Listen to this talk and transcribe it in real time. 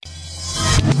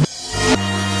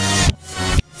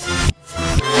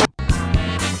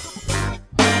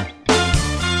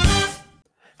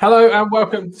Hello and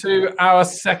welcome to our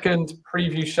second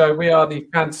preview show. We are the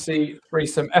Fantasy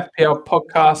Threesome FPL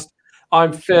podcast.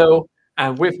 I'm Phil,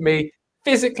 and with me,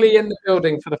 physically in the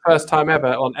building for the first time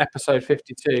ever on episode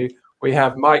 52, we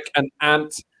have Mike and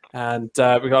Ant. And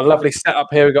we've got a lovely setup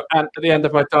here. We've got Ant at the end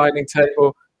of my dining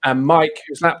table, and Mike,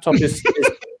 whose laptop is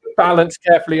balanced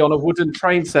carefully on a wooden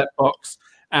train set box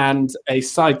and a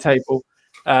side table.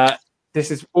 This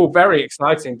is all very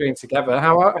exciting being together.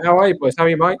 How are you, boys? How are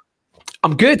you, Mike?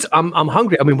 I'm good. I'm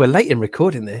hungry. I mean, we're late in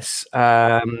recording this. We've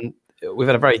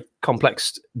had a very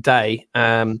complex day.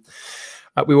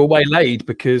 We were waylaid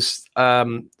because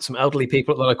some elderly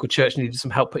people at the local church needed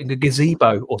some help putting a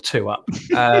gazebo or two up.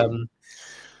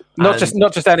 Not just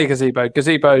any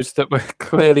gazebos that were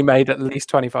clearly made at least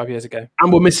 25 years ago.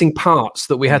 And we're missing parts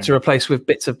that we had to replace with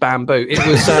bits of bamboo. It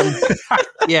was,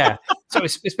 yeah. So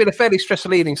it's been a fairly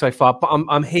stressful evening so far, but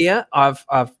I'm here. I've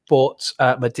brought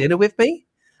my dinner with me.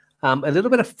 A little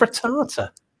bit of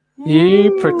frittata.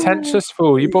 You pretentious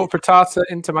fool. You brought frittata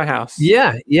into my house.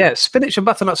 Yeah. Spinach and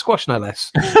butternut squash, no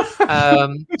less.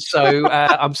 So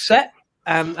I'm set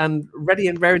and ready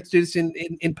and raring to do this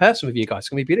in person with you guys. It's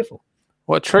going to be beautiful.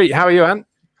 What a treat. How are you, Ant?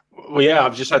 Well, yeah,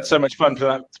 I've just had so much fun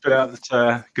to put out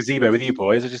that gazebo with you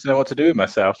boys. I just don't know what to do with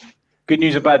myself. Good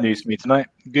news and bad news for me tonight.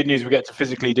 Good news, we get to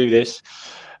physically do this.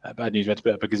 Bad news, we had to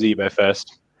put up a gazebo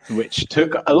first, which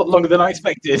took a lot longer than I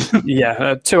expected.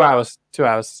 Yeah, 2 hours. 2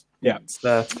 hours. Yeah.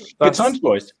 Good times,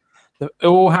 boys. It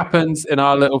all happens in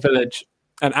our little village.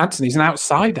 And Anthony's an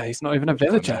outsider. He's not even a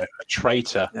villager. No, a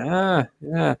traitor.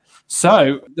 Yeah.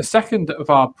 So the second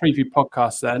of our preview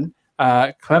podcasts then,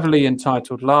 cleverly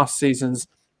entitled last season's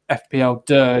FPL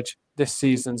Dirge, this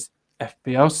season's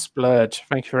FPL Splurge.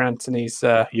 Thank you for Anthony's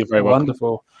You're very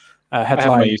wonderful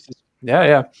headline.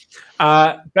 Yeah.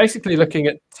 Basically looking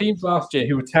at teams last year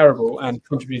who were terrible and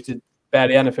contributed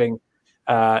barely anything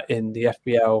in the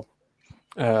FPL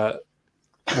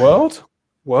world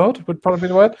would probably be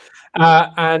the word,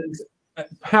 and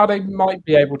how they might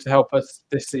be able to help us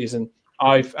this season.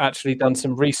 I've actually done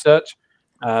some research,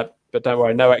 but don't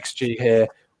worry, no XG here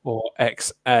or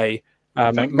XA.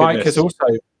 Mike has also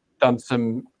done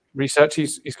some research.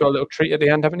 He's got a little treat at the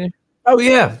end, haven't you? Oh,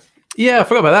 yeah. Yeah, I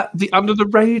forgot about that. The under the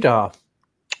radar.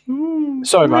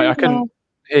 Sorry, Mike, I couldn't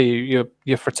hear you.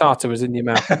 Your frittata was in your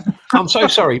mouth. I'm so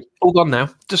sorry. All gone now.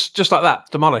 Just like that.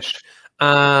 Demolished.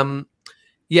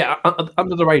 Yeah,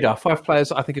 under the radar. 5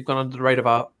 players I think have gone under the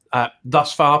radar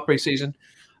thus far pre-season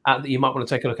that you might want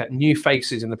to take a look at. New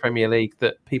faces in the Premier League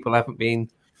that people haven't been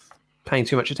paying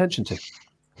too much attention to.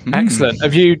 Excellent.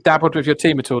 Have you dabbled with your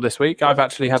team at all this week? I've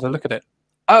actually had a look at it.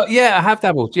 Oh yeah, I have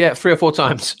dabbled. Yeah, 3 or 4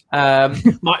 times. Well,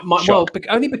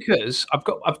 only because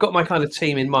I've got my kind of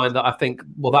team in mind that I think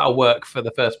that'll work for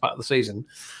the first part of the season.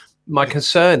 My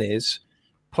concern is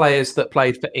players that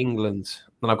played for England,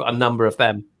 and I've got a number of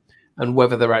them, and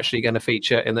whether they're actually going to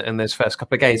feature in those first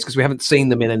couple of games because we haven't seen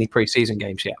them in any pre-season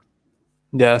games yet.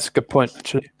 Yeah, that's a good point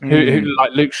actually. Who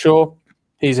like Luke Shaw?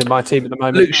 He's in my team at the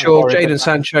moment. Luke Shaw, Jadon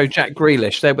Sancho, Jack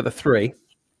Grealish. They were the 3.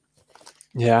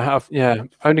 Yeah, I've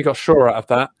only got Shaw out of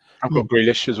that. I've got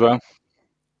Grealish as well.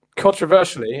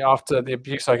 Controversially, after the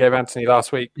abuse I gave Anthony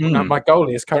last week, my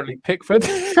goalie is currently Pickford.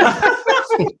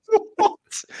 What?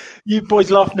 You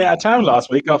boys laughed me out of town last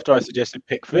week after I suggested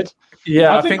Pickford.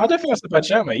 Yeah, I don't think that's a bad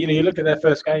shout, mate. You look at their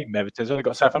first game, Everton's only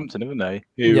got Southampton, haven't they?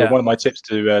 Who are one of my tips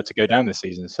to go down this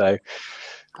season. So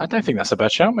I don't think that's a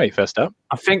bad shout, mate, first up.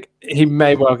 I think he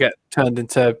may well get turned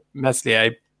into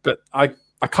Meslier, but I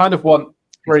kind of want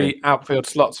 3 outfield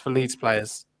slots for Leeds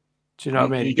players. Do you know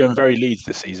what I mean? You're going very Leeds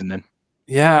this season then?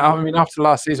 Yeah, I mean, after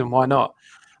last season, why not?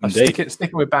 I'm sticking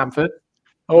with Bamford.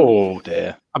 Oh,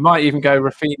 dear. I might even go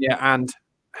Rafinha and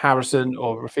Harrison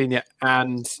or Rafinha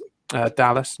and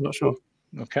Dallas. I'm not sure.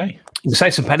 Okay. You can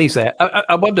save some pennies there.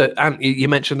 I wonder, you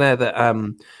mentioned there that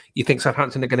you think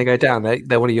Southampton are going to go down.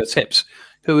 They're one of your tips.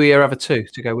 Who are your other 2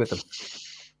 to go with them?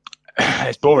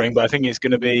 It's boring, but I think it's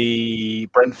going to be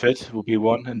Brentford will be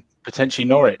one and potentially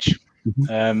Norwich.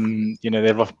 Mm-hmm.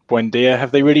 They've lost Buendia.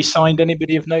 Have they really signed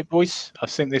anybody of note, boys? I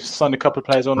think they've signed a couple of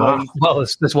players on loan. Well,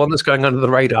 there's one that's going under the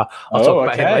radar. I'll talk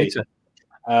about him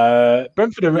later.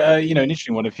 Brentford are, an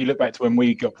interesting one. If you look back to when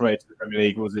we got promoted to the Premier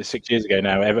League, was it 6 years ago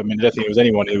now? I don't think there was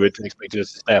anyone who would expect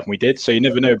us to stay up, and we did. So you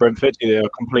never know Brentford. They're a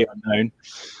complete unknown.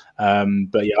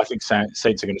 But yeah, I think Saints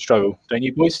are going to struggle. Don't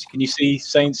you, boys? Can you see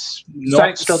Saints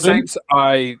not struggling? Saints,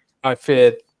 I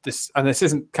fear this, and this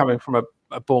isn't coming from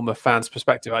a Bournemouth fan's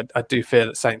perspective. I do fear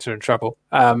that Saints are in trouble.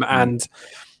 And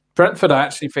Brentford, I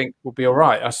actually think will be all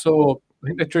right. I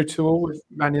think they drew 2-2 with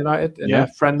Man United in a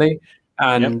friendly,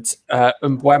 and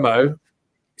Mbeumo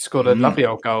scored a lovely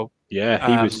old goal Yeah,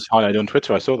 he was highlighted on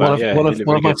Twitter. I saw that. One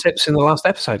of my tips in the last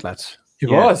episode, lads. He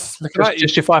was. Look at that.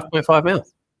 Just your 5.5 mil.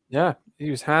 Yeah, he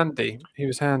was handy.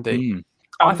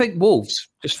 I think Wolves,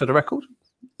 just for the record.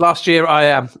 Last year,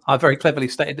 I very cleverly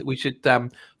stated that we should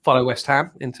follow West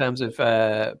Ham in terms of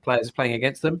players playing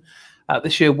against them.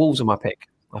 This year, Wolves are my pick.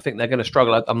 I think they're going to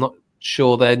struggle. I'm not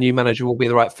sure their new manager will be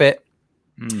the right fit.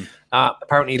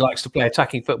 Apparently, he likes to play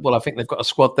attacking football. I think they've got a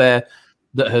squad there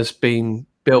that has been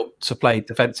built to play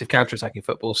defensive counter-attacking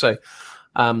football. So,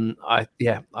 I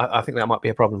think that might be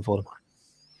a problem for them.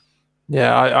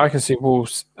 Yeah, I can see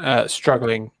Wolves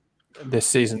struggling this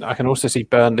season. I can also see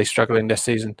Burnley struggling this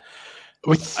season.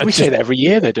 We say that every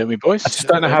year, though, don't we, boys? I just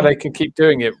don't know how they can keep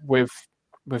doing it with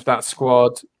that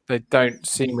squad. They don't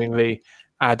seemingly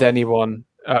add anyone.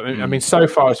 I mean, so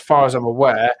far as I'm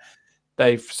aware,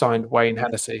 they've signed Wayne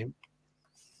Hennessy.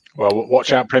 Well,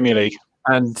 watch out, Premier League.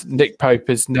 And Nick Pope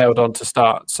is nailed on to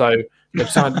start. So they've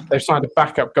signed a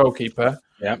backup goalkeeper.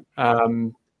 Yeah.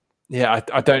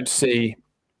 I don't see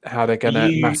how they're going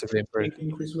to massively improve.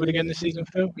 Chris Wood again this season,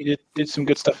 Phil? He did some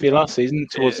good stuff for you last season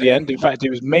towards the end. In fact, it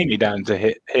was mainly down to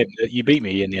him that you beat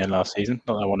me in the end last season.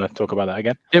 Not that I want to talk about that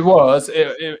again. It was.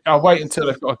 I'll wait until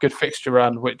they've got a good fixture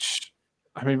run, which,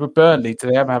 I mean, with Burnley,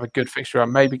 do they ever have a good fixture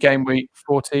run? Maybe game week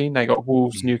 14. They got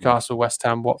Wolves, Newcastle, West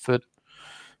Ham, Watford.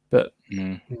 But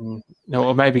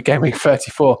or maybe game week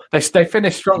 34. They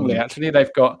finished strongly, actually.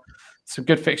 They've got some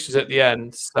good fixtures at the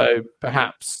end. So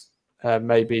perhaps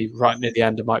maybe right near the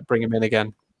end, I might bring him in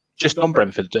again. Just on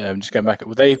Brentford, just going back,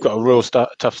 they've got a real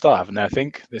tough start, haven't they? I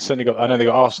think they've certainly got. I know they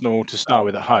got Arsenal to start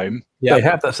with at home. Yeah, they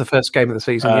have. That's the first game of the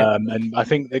season. And I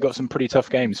think they got some pretty tough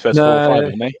games. First 4 or 5,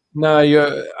 haven't they? No,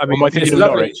 I mean, am I thinking of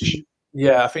Norwich?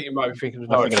 Yeah, I think you might be thinking of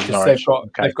Norwich.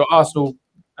 They've got Arsenal,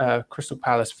 Crystal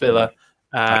Palace, Villa,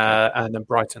 and then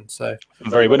Brighton. So some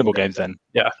very winnable games then.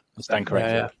 Yeah, I stand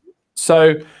corrected. Yeah.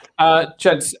 So,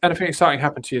 gents, anything exciting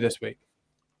happened to you this week?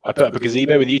 I put up a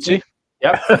gazebo with you two.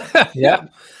 Yep. Yeah.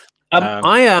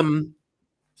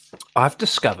 I've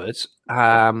discovered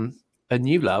a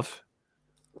new love.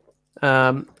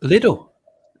 Lidl.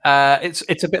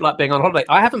 It's a bit like being on holiday.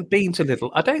 I haven't been to Lidl.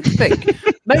 I don't think.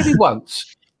 Maybe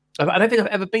once. I don't think I've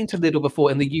ever been to Lidl before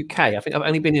in the UK. I think I've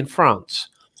only been in France.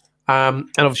 And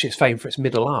obviously it's famed for its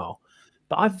middle aisle.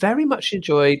 But I very much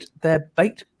enjoyed their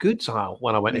baked goods aisle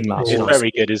when I went in last night. It's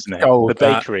very good, isn't it? The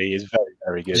bakery is very,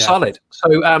 very good. Solid.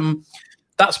 So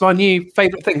that's my new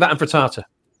favourite thing, that and frittata.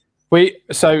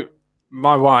 So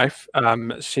my wife,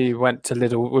 she went to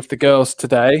Lidl with the girls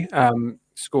today,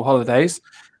 school holidays,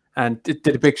 and did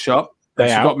a big shop. She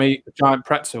got me a giant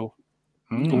pretzel.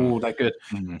 Oh, they're good.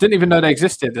 Didn't even know they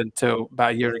existed until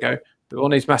about a year ago. But all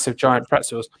these massive giant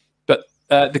pretzels. But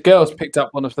the girls picked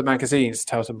up one of the magazines,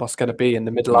 tells them what's going to be in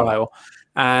the middle aisle,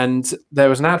 and there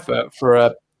was an advert for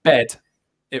a bed.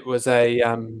 It was a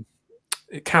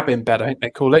cabin bed, I think they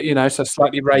call it. So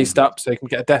slightly raised up so you can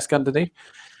get a desk underneath.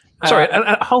 Sorry,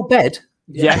 a whole bed?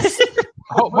 Yes.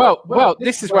 Well,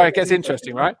 this is where it gets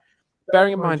interesting, right?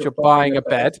 Bearing in mind you're buying a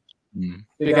bed,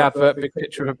 big advert, big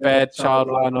picture of a bed, child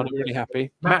lying on it, really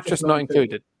happy. Mattress not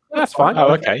included. That's fine. Oh,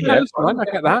 okay. Yeah, that's fine. I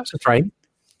get that. It's a frame.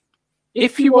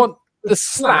 If you want the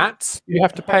slats, you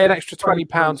have to pay an extra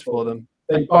 £20 for them.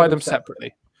 They buy them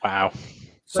separately. Wow.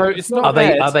 So it's not.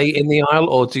 Are they in the aisle,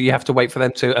 or do you have to wait for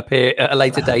them to appear at a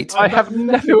later date? I have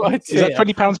no idea. Is that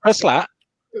 £20 per slat?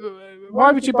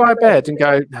 Why would you buy a bed and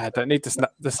go, no, I don't need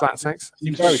the slats, thanks?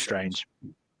 Seems very strange.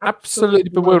 Absolutely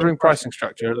bewildering pricing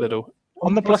structure at Lidl.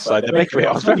 On the plus side, the bakery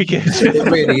is very good.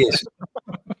 It really is.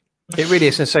 It really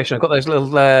is sensational. I've got those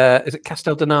little, is it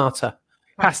Pastel de Nata?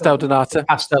 Pastel de Nata.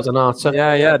 Pastel de Nata.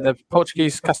 Yeah, the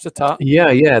Portuguese custard tart.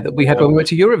 Yeah, that we had when we went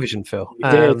to Eurovision, Phil. We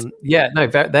did. Yeah, no,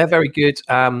 they're very good.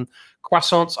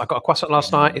 Croissants, I got a croissant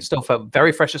last night. It still felt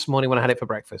very fresh this morning when I had it for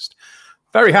breakfast.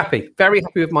 Very happy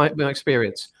with my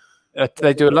experience.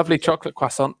 They do a lovely chocolate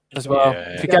croissant as well.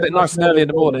 Yeah. If you get it nice and early in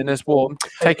the morning, it's warm.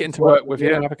 Take it into work with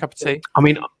you and have a cup of tea. I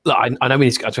mean, look, I know we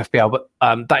need to go to FPL,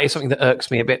 but that is something that irks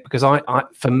me a bit because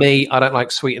for me, I don't like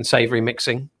sweet and savoury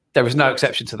mixing. There is no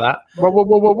exception to that. Whoa.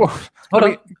 Hold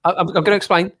on. I'm going to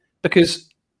explain because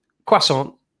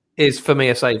croissant is for me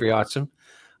a savoury item.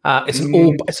 It's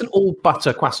an all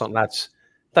butter croissant, lads.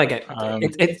 Don't get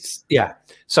it's yeah.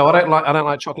 So I don't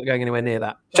like chocolate going anywhere near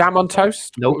that. Jam on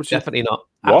toast? No, definitely not.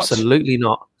 What? Absolutely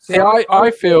not. See,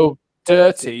 I feel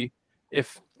dirty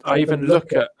if I even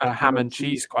look at a ham and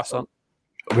cheese croissant.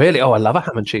 Really? Oh, I love a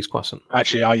ham and cheese croissant.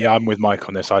 Actually, I'm with Mike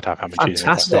on this. I'd have ham and cheese.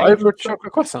 Fantastic. Over a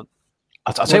chocolate croissant.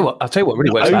 I'll tell you what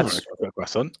really works, lads.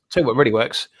 Croissant. I'll tell you what really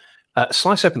works.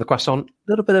 Slice open the croissant, a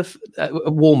little bit of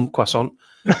a warm croissant,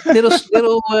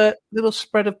 little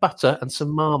spread of butter and some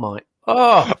Marmite.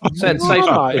 Oh,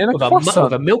 sensational. in a With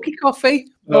croissant. a milky coffee.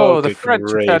 Oh, the good French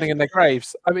are grief. turning in their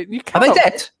graves. I mean, you Are they cannot.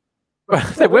 dead?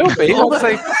 They will be. All the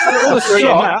Reading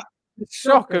shock, that. the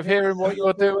shock of hearing what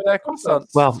you're doing with their croissants.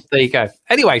 Well, there you go.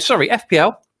 Anyway, sorry,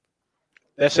 FPL.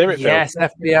 Let's hear it, Phil. yes,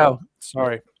 FPL.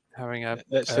 Sorry, having a.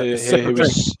 Let's a hear sip who of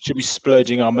drink. should be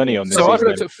splurging our money on this So I've season.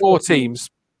 looked at 4 teams,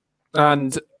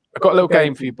 and I've got a little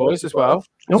game for you boys as well.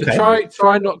 Okay. So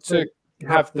try not to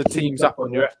have the teams up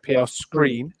on your FPL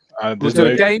screen. We'll There's do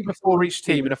no- a game before each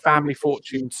team in a family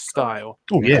fortune style.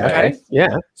 Oh, yeah. Okay.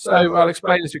 Yeah. So I'll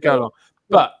explain as we go along.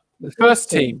 But the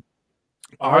first team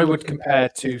I would compare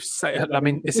to, say, I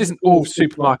mean, this isn't all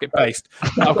supermarket based,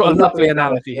 but I've got a lovely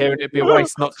analogy here, and it'd be a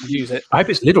waste not to use it. I hope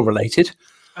it's Lidl related.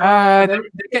 They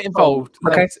get involved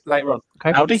Okay. later on.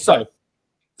 Okay. Aldi? So,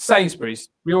 Sainsbury's.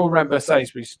 We all remember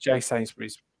Sainsbury's, J.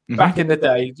 Sainsbury's. Mhm. Back in the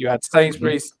day, you had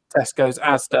Sainsbury's, Tesco's,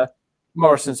 Asda.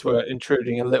 Morrison's were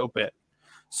intruding a little bit.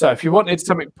 So, if you wanted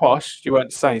something posh, you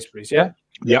went to Sainsbury's, yeah?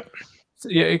 Yep. So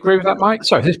you agree with that, Mike?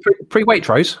 Sorry, this is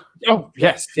pre-Waitrose. Oh,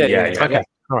 yes. Yeah. Okay.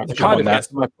 All right. It kind of that. gets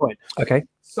to my point. Okay.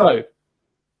 So,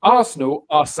 Arsenal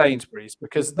are Sainsbury's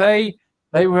because they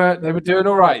were doing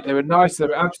all right. They were nice. They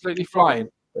were absolutely flying.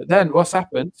 But then what's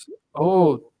happened?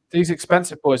 Oh, these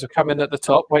expensive boys have come in at the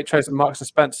top. Waitrose and Marks and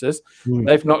Spencers. Hmm.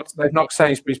 They've knocked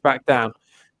Sainsbury's back down.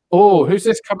 Oh, who's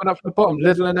this coming up from the bottom?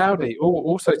 Lidl and Aldi. Oh,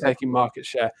 also taking market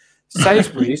share.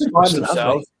 Sainsbury's find That's lovely.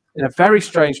 themselves in a very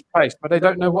strange place, but they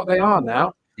don't know what they are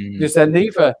now because they're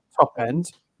neither top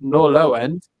end nor low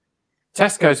end.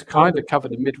 Tesco's kind of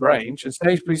covered the mid-range, and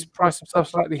Sainsbury's priced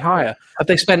themselves slightly higher. Have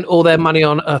they spent all their money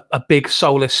on a big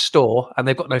soulless store and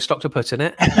they've got no stock to put in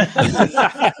it?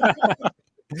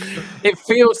 It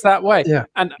feels that way. Yeah.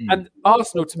 And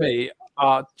Arsenal, to me,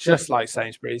 are just like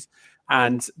Sainsbury's,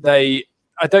 and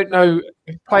I don't know,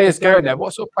 players going there,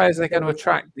 what sort of players are they going to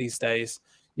attract these days?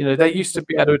 You know, they used to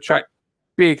be able to attract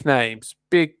big names,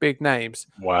 big names.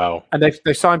 Wow. And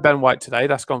they signed Ben White today.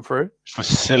 That's gone through. For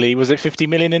silly. Was it 50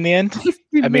 million in the end? 50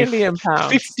 I mean, million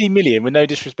pounds. 50 million, with no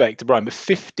disrespect to Brian, but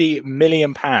 50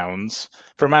 million pounds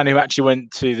for a man who actually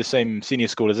went to the same senior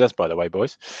school as us, by the way,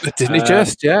 boys. Didn't he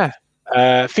just? Yeah.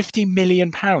 50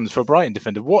 million pounds for a Brighton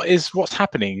defender. What's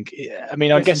happening? I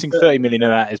mean, I'm guessing 30 million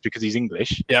of that is because he's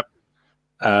English. Yep.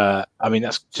 I mean,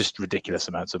 that's just ridiculous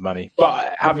amounts of money.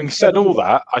 But having said all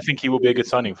that, I think he will be a good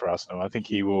signing for Arsenal. I think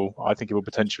he will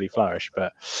potentially flourish.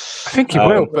 But I think he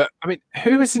will. But I mean,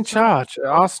 who is in charge at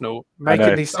Arsenal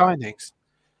making these signings?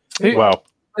 Well,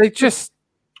 they're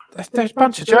a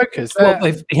bunch of jokers. Well,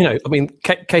 they've,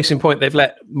 case in point, they've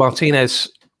let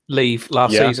Martinez leave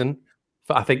last season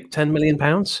for, I think, £10 million.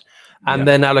 And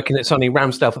they're now looking at signing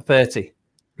Ramsdale for 30.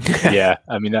 Yeah,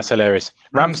 I mean, that's hilarious.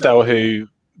 Ramsdale, who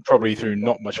probably through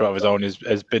not much of his own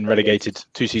has been relegated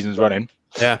 2 seasons running.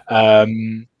 Yeah.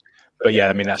 But yeah,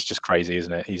 I mean, that's just crazy,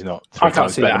 isn't it? He's not. I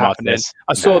can't see that happening.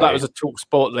 I saw that was a Talk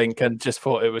Sport link and just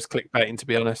thought it was clickbaiting, to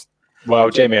be honest.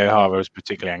 Well, Jamie O'Hara was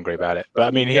particularly angry about it. But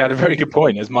I mean, he had a very good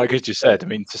point, as Mike has just said. I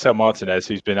mean, to sell Martinez,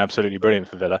 who's been absolutely brilliant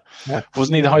for Villa,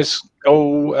 wasn't he the highest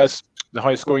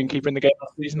scoring keeper in the game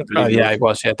last season? Oh, yeah, he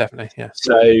was. Yeah, definitely. Yeah.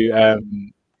 So,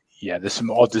 there's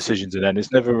some odd decisions, and then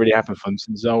it's never really happened for him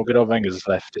since good old Wenger's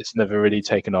left. It's never really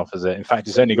taken off, has it? In fact,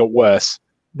 it's only got worse.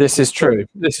 This is true.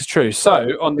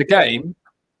 So, on the game,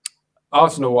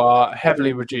 Arsenal are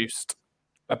heavily reduced.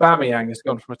 Aubameyang has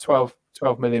gone from a 12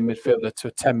 million midfielder to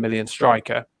a 10 million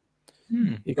striker.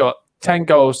 He got 10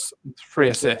 goals, 3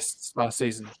 assists last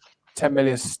season. 10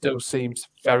 million still seems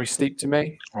very steep to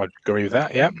me. I'd agree with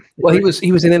that. Yeah. Well, he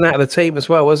was in and out of the team as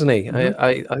well, wasn't he?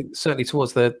 Mm-hmm. I certainly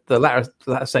towards the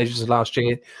latter stages of last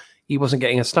year, he wasn't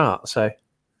getting a start. So,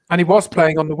 and he was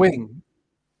playing on the wing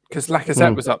because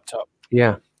Lacazette was up top.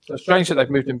 Yeah. So it's strange that they've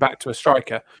moved him back to a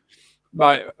striker.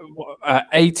 Like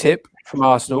a tip from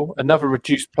Arsenal, another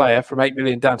reduced player from 8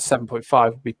 million down to 7.5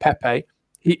 would be Pepe.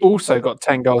 He also got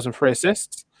 10 goals and 3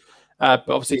 assists. But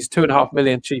obviously he's 2.5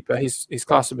 million cheaper. He's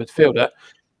class of midfielder,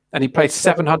 and he played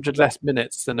 700 less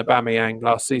minutes than Aubameyang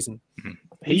last season.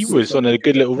 He was on a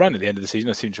good little run at the end of the season,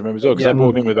 I seem to remember as well, because I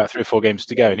brought him in with about 3 or 4 games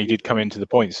to go, and he did come into the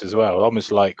points as well,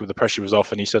 almost like the pressure was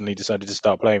off and he suddenly decided to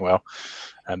start playing well.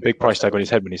 Big price tag on his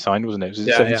head when he signed, wasn't it? Was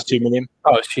it 72 million?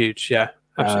 Oh, it's huge, yeah.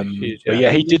 Absolutely huge. Yeah. But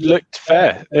yeah, he did look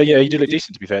fair. He did look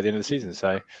decent, to be fair, at the end of the season.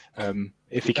 So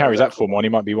if he carries that form on, he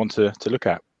might be one to look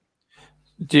at.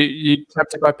 Do you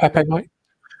tempted by Pepe, Mike?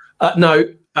 No.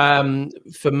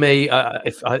 For me,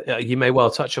 you may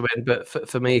well touch on it, but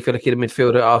for me, if you're looking at a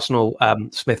midfielder at Arsenal,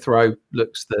 Smith Rowe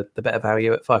looks the better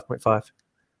value at 5.5.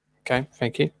 Okay,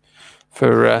 thank you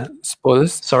for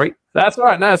spoilers. Sorry. That's all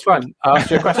right. No, it's fine. I asked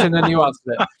you a question and you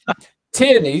answered it.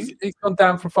 Tierney, he's gone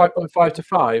down from 5.5 to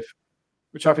 5,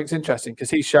 which I think is interesting because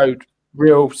he showed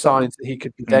real signs that he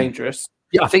could be dangerous.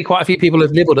 Yeah, I think quite a few people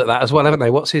have nibbled at that as well, haven't they?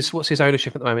 What's his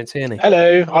ownership at the moment, Tierney?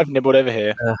 Hello, I've nibbled over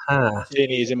here.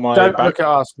 Tierney is in my Don't back. look at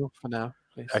Arsenal for now,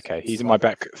 please. Okay, he's in my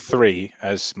back 3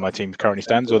 as my team currently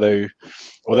stands. Although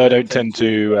I don't tend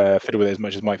to fiddle with it as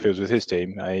much as Mike feels with his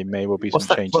team, I may well be some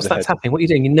changes What's that ahead. tapping? What are you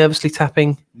doing? You're nervously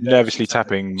tapping? Nervously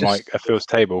tapping Mike Phil's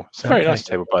table. It's a very nice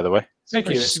table, by the way. Thank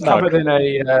you. It's covered in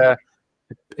a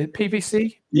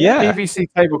PVC? Yeah. PVC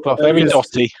tablecloth. Very because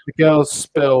dotty. The girls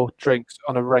spill drinks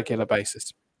on a regular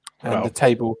basis. And Wow. the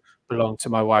table belonged to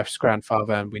my wife's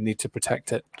grandfather, and we need to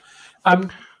protect it.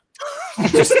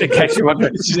 Just in case you're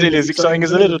wondering. This is nearly as exciting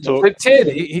as a little talk. But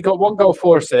Tierney, he got 1 goal,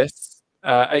 4 assists,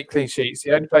 8 clean sheets.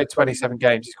 He only played 27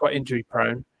 games. He's quite injury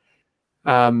prone.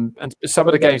 And some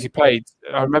of the games he played,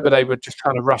 I remember they were just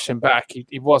trying to rush him back.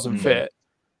 He wasn't fit.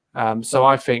 So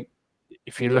I think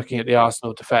if you're looking at the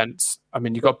Arsenal defence, I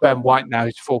mean, you've got Ben White now,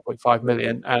 who's 4.5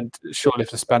 million, and surely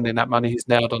if they're spending that money, he's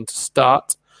nailed on to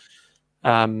start.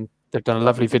 They've done a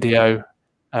lovely video,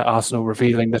 Arsenal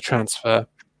revealing the transfer.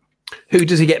 Who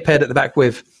does he get paired at the back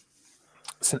with?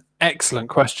 It's an excellent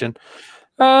question.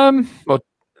 David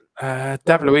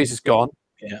Luiz is gone.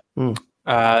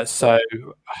 Yeah. So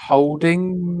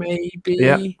Holding, maybe.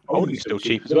 Yeah. Holding's still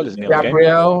cheap as well, isn't he?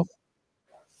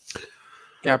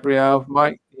 Gabriel,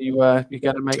 Mike, you going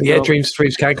to make? Yeah, dreams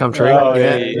can come true. Oh,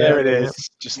 yeah, there it is.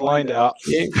 Just lined it up,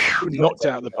 knocked it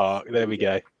out of the park. There we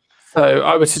go. So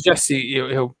I would suggest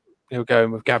he'll go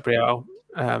in with Gabriel.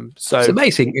 So it's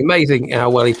amazing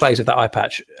how well he plays with that eye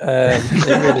patch. It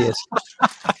really is.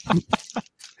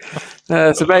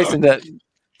 It's amazing that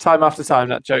time after time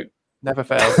that joke never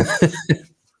fails.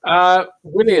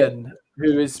 Willian,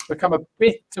 who has become a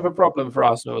bit of a problem for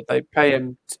Arsenal, they pay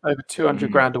him over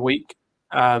 200 grand a week.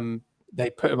 They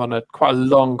put him on quite a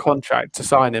long contract to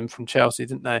sign him from Chelsea,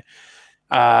 didn't they?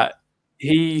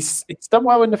 He's done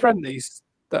well in the friendlies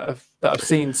that I've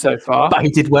seen so far. But he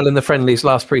did well in the friendlies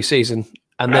last pre-season.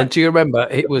 And then, do you remember?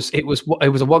 It was a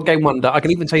 1-game wonder. I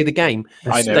can even tell you the game.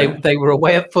 I know. They were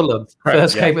away at Fulham,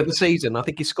 first game of the season. I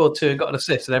think he scored 2 and got an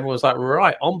assist, and everyone was like,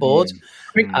 "Right, on board."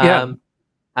 And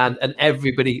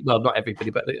everybody, well, not everybody,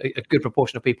 but a good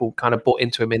proportion of people kind of bought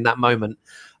into him in that moment.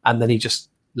 And then he just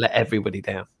let everybody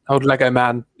down. Old Lego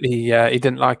man, he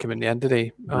didn't like him in the end, did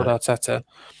he? Old Arteta.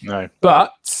 No.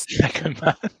 But Lego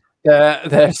man.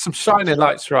 There's some shining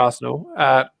lights for Arsenal.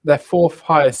 Their 4th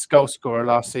highest goal scorer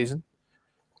last season.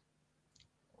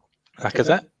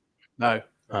 Lacazette? No.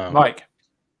 Oh. Mike.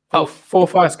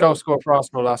 4th highest goal scorer for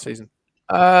Arsenal last season.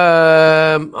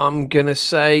 I'm going to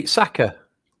say Saka.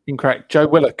 Incorrect. Joe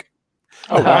Willock.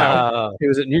 Oh, wow. He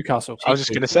was at Newcastle. I was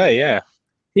just going to say, yeah.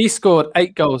 He scored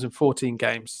 8 goals in 14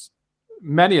 games.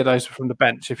 Many of those were from the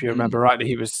bench, if you remember rightly.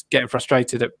 He was getting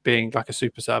frustrated at being like a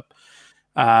super sub.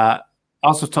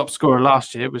 Arsenal's top scorer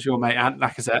last year was your mate Ant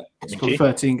Lacazette. He scored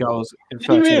 13 goals in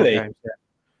 13 games. Yeah.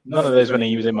 None of those when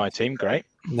he was in my team. Great.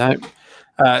 No.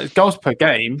 Goals per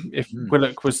game, if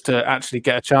Willock was to actually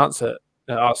get a chance at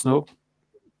Arsenal,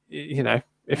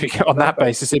 if he get on that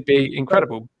basis, it'd be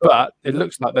incredible. But it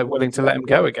looks like they're willing to let him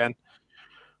go again,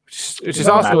 which is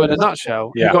Arsenal in a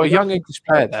nutshell. Yeah. You've got a young English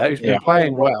player there who's been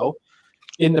playing well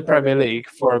in the Premier League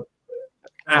for an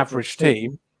average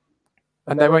team,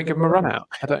 and they won't give him a run out.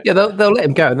 They'll let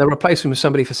him go and they'll replace him with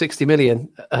somebody for 60 million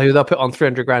who they'll put on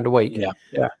 300 grand a week.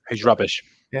 Yeah. Who's rubbish.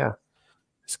 Yeah.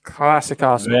 It's classic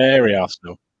Arsenal. Very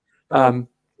Arsenal.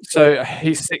 So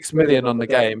he's 6 million on the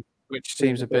game, which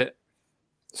seems a bit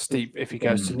steep if he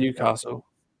goes to Newcastle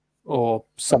or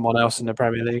someone else in the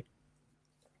Premier League.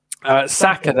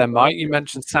 Saka then, Mike. You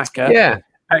mentioned Saka. Yeah.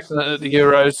 Excellent at the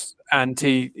Euros, and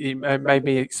he made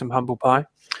me some humble pie.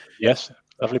 Yes.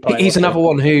 Lovely pie. He's another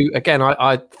one who, again,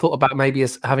 I thought about maybe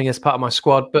having as part of my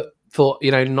squad, but thought,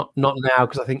 not now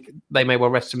because I think they may well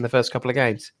rest him in the first couple of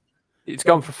games. It's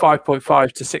gone from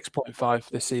 5.5 to 6.5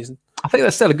 this season. I think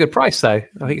that's still a good price, though.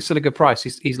 I think it's still a good price.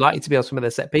 He's likely to be on some of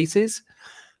their set pieces,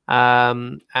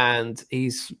 and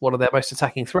he's one of their most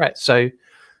attacking threats. So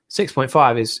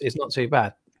 6.5 is not too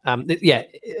bad.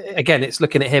 Again, it's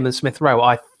looking at him and Smith Rowe,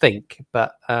 I think,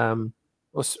 but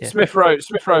Smith Rowe's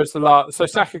the last. So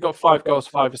Saka got 5 goals,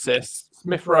 5 assists.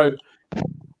 Smith Rowe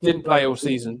didn't play all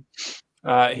season.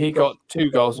 He got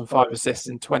 2 goals and 5 assists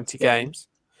in 20 games,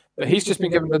 but he's just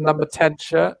been given the number 10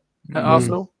 shirt at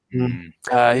Arsenal.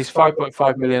 He's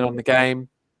 5.5 million on the game.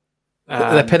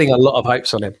 They're pinning a lot of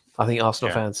hopes on him. I think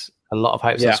Arsenal fans, a lot of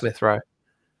hopes on Smith Rowe.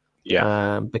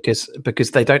 Yeah, because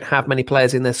they don't have many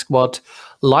players in their squad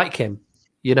like him.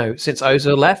 Since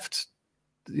Ozil left,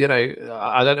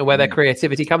 I don't know where their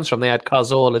creativity comes from. They had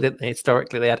Cazorla, didn't they?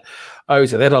 Historically, they had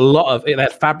Ozil. They had a lot of. They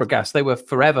had Fabregas. They were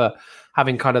forever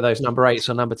having kind of those number 8s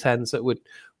or number 10s that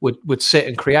would sit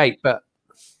and create. But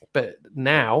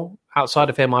now, outside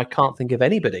of him, I can't think of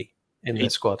anybody in the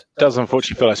squad. It does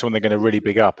unfortunately feel like someone they're going to really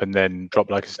big up and then drop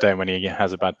like a stone when he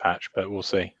has a bad patch, but we'll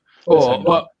see.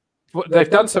 Well, they've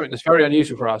done something that's very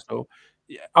unusual for Arsenal.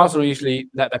 Arsenal usually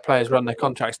let their players run their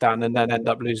contracts down and then end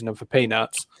up losing them for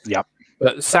peanuts. Yep.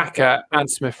 But Saka and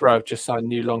Smith Rowe just signed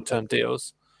new long-term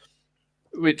deals,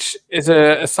 which is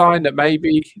a sign that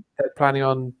maybe they're planning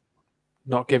on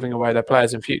not giving away their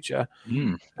players in future.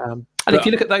 Mm. And if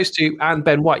you look at those two and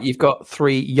Ben White, you've got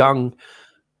 3 young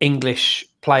English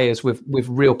players with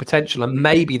real potential, and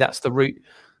maybe that's the route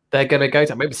they're going to go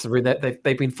down. Maybe it's the route that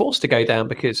they've been forced to go down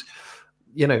because,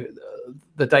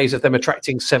 the days of them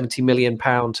attracting £70 million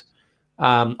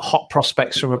hot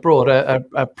prospects from abroad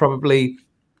are probably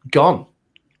gone.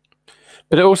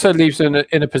 But it also leaves them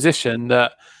in a position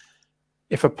that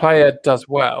if a player does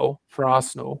well for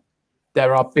Arsenal,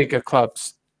 there are bigger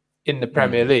clubs in the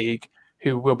Premier League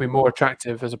who will be more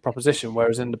attractive as a proposition,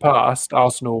 whereas in the past,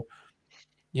 Arsenal,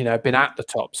 have been at the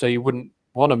top, so you wouldn't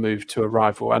want to move to a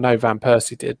rival. I know Van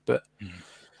Persie did, but do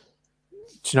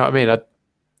you know what I mean?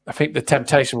 I think the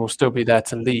temptation will still be there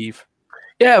to leave.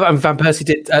 Yeah, and Van Persie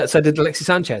did. So did Alexis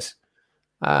Sanchez.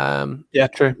 Yeah,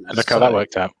 true. And look how that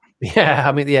worked out. Yeah,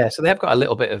 I mean, yeah. So they have got a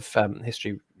little bit of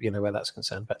history, where that's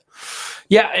concerned. But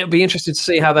yeah, it'll be interesting to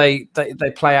see how they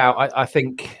play out. I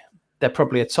think they're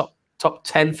probably a top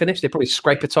 10 finish. They probably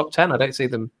scrape a top 10. I don't see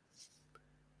them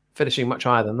finishing much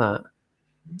higher than that.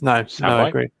 No, I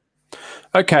agree.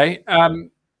 Okay,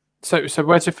 so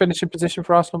where's your finishing position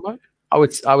for Arsenal, Mike? I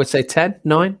would say 10,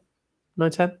 9,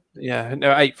 10. Yeah, no,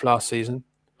 8th last season.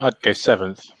 I'd go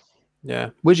 7th. Yeah.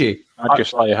 Would you? I'd go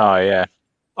slightly higher, yeah.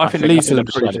 I think Leeds will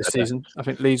improve this season. I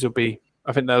think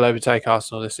they'll overtake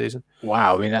Arsenal this season.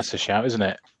 Wow, I mean, that's a shout, isn't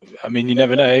it? I mean, you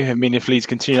never know. I mean, if Leeds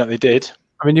continue like they did.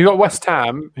 I mean, you've got West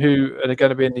Ham, who are going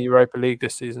to be in the Europa League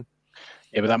this season.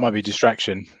 Yeah, but that might be a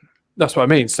distraction. That's what I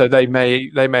mean. So they may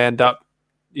end up,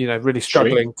 really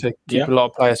struggling to keep a lot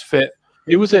of players fit.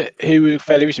 Who was it? Who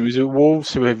fairly recently was it?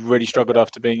 Wolves, who have really struggled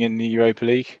after being in the Europa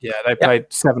League. Yeah, they played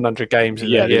 700 games in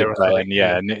a year or something.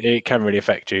 And it can really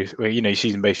affect you. Well, your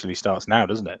season basically starts now,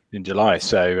 doesn't it? In July.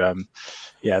 So,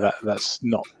 that's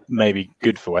not maybe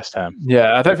good for West Ham.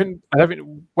 Yeah, I don't think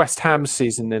West Ham's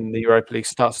season in the Europa League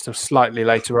starts till slightly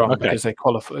later on because they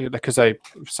qualify. Because for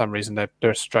some reason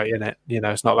they're straight in it.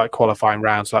 It's not like qualifying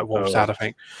rounds like Wolves had. I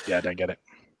think. Yeah, I don't get it.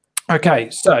 Okay,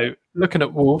 so looking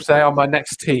at Wolves, they are my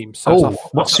next team. So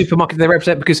what supermarket do they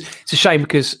represent? Because it's a shame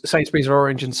because Sainsbury's are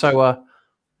orange and so are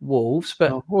Wolves.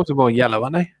 But Wolves are more yellow,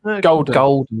 aren't they?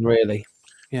 Golden, really.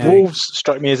 Yeah. Wolves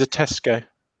strike me as a Tesco.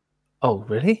 Oh,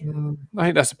 really? I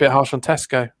think that's a bit harsh on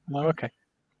Tesco. Oh, okay.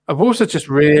 Wolves are just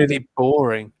really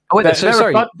boring. Oh, wait,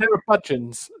 sorry. There are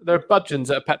budgeons. There are budgeons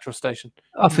at a petrol station.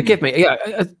 Oh, forgive me.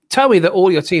 Yeah, tell me that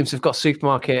all your teams have got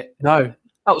supermarket. No.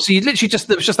 Oh, so you literally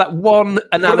there was just that one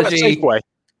analogy. Safeway.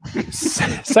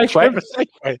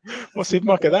 Safeway. What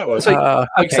supermarket that was?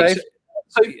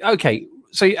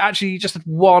 So you actually just had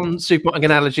one supermarket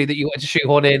analogy that you wanted to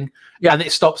shoehorn in, and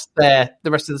it stops there.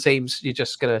 The rest of the teams, you're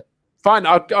just gonna. Fine,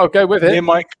 I'll go with it. Me and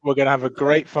Mike, we're going to have a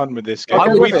great fun with this game.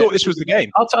 We thought this was the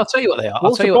game. I'll tell you what they are.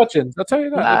 Wolves are budgeons. I'll tell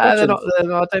you that. They're not,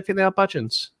 I don't think they are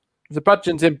budgeons. The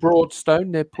budgeons in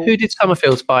Broadstone near Paul. Who did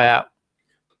Summerfield's buy out?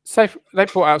 They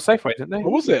bought out Safeway, didn't they?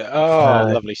 What was it? Oh,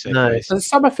 lovely Safeway. No. And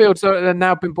Summerfields are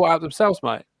now been bought out themselves,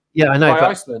 mate. Yeah, I know. By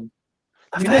Iceland.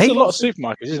 I mean, there's a lot of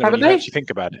supermarkets, isn't there? When you actually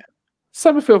think about it.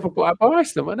 Summerfield were bought out by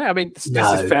Iceland, weren't they? I mean, this is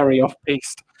very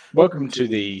off-piste. Welcome to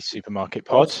the Supermarket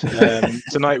Pod.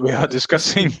 Tonight we are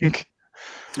discussing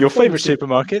your favourite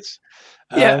supermarkets.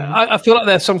 I feel like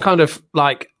there's some kind of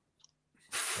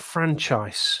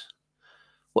franchise.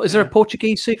 What is there a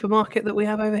Portuguese supermarket that we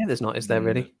have over here? There's not, is there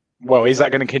really? Well, is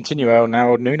that going to continue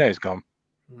now Nuno's gone?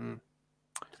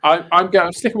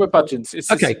 I'm sticking with budgeons. Let's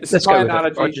go with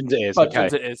analogy. Budgeons it is.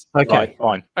 Budgeons it is. Okay, right,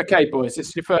 fine. Okay, boys,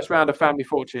 it's your first round of Family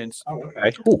Fortunes. Oh,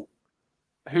 okay. Ooh.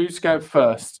 Who's going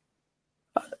first?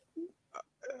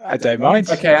 I don't mind.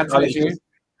 Okay, Anthony,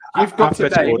 you've got to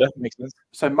name. Order. Makes sense.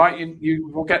 So, Mike, you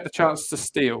will get the chance to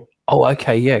steal. Oh,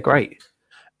 okay, yeah, great.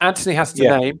 Anthony has to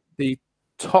name the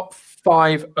top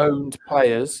 5 owned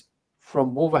players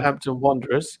from Wolverhampton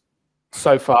Wanderers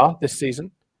so far this season.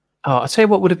 Oh, I'll tell you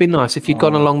what would have been nice if you'd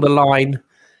gone along the line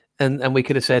and we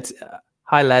could have said,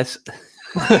 "Hi, Les."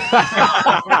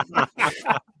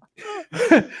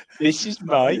 This is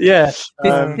Mike. Yeah.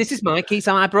 This is Mike. He's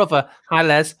my brother. Hi,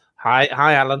 Les. Hi,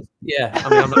 Alan. Yeah,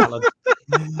 I'm not Alan.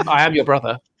 I am your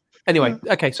brother. Anyway,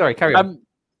 okay, sorry, carry on.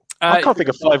 I can't think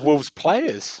of 5 Wolves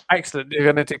players. Excellent. You're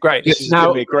going to do great. This is going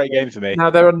to be a great game for me. Now,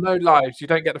 there are no lives. You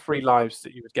don't get the free lives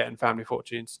that you would get in Family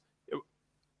Fortunes.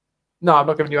 No, I'm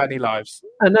not giving you any lives.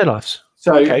 No lives.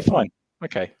 So okay, fine.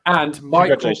 Okay. And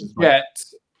Mike will get...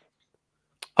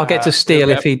 I'll get to steal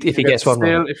if he gets one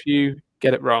wrong. If you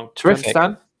get it wrong. Terrific. Do you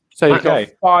understand? So you've got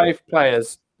 5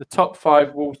 players. The top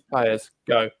 5 Wolves players.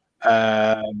 Go.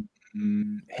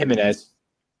 Jimenez.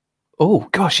 Oh,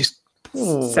 gosh.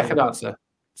 Second answer.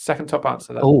 Second top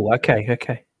answer. Oh,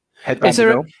 okay. Is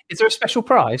there a special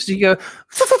prize? Do you go...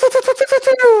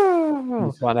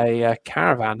 He's won a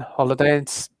caravan holiday in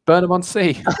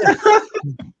Burnham-on-Sea.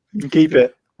 Keep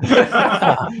it.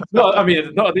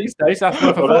 Not these days. That's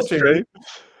not for that's true.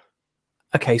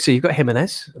 Okay, so you've got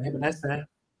Jimenez. Jimenez there.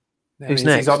 Who's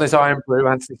next? He's on his Iron Brew.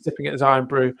 Anthony's sipping at his Iron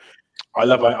Brew. I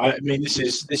love it. I mean, this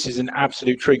is an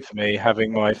absolute treat for me,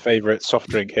 having my favourite soft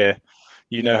drink here.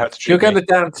 You know how to treat You're going to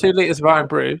down 2 litres of Iron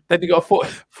Brew. Then you've got a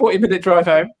 40-minute drive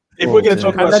home. If we're going to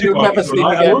talk about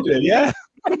supermarkets, yeah.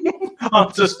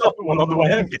 I'll just stop at one on the way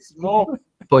home. Get some more.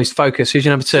 Boys, focus. Who's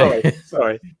your number 2?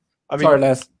 Sorry. Sorry,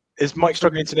 Les. Is Mike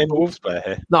struggling to name a Wolves player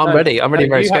here? No, I'm ready. I'm ready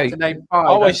to go. To name 5,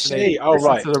 oh, I see. Oh,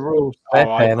 right. To the rules.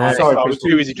 Sorry, I was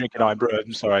too busy drinking Iron Brew.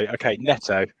 I'm sorry. Okay,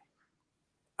 Neto.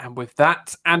 And with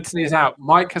that, Anthony is out.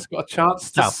 Mike has got a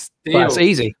chance to steal. Well, that's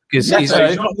easy because he's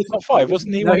not in the top 5,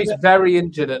 wasn't he? No, he's very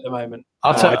injured at the moment.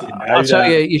 I'll tell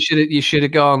you, you should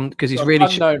have gone because he's really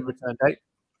unknown return date.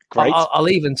 Great. I'll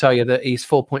even tell you that he's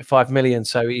 4.5 million,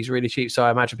 so he's really cheap. So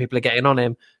I imagine people are getting on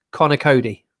him. Connor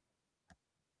Cody.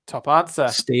 Top answer.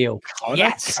 Steal.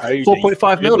 Yes.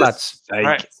 4.5 mil, lads.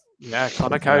 Right. Yeah,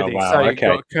 Connor Cody. Oh, wow. So you've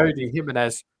got Cody,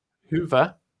 Jimenez,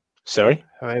 Hoover. Sorry?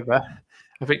 However,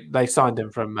 I think they signed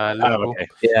him from Liverpool. Okay.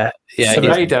 Yeah.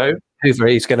 Semedo. Hoover,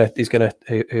 he's gonna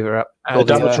Hoover up.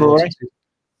 Traore?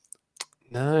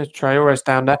 No, Traore's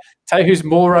down there. Tell you who's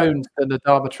more owned than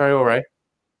Adama Traore.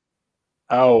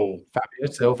 Oh. Fabio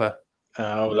Silva.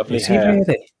 Oh, lovely Is he hair.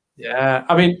 really? Yeah.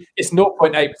 I mean, it's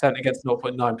 0.8% against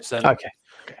 0.9%. Okay.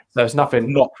 So it's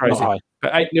nothing Not crazy. Not high.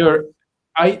 But 8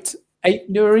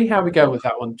 Nuri, how we go with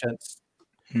that one, gents?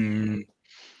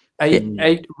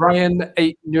 8 Ryan,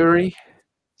 8 Nuri.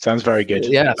 Sounds very good.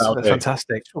 Yeah, that's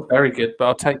fantastic. Very good, but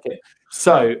I'll take it.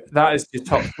 So that is your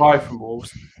top 5 from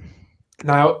Wolves.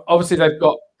 Now, obviously, they've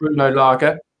got Bruno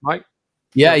Lager, Mike.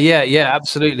 Yeah,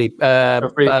 absolutely. Lager,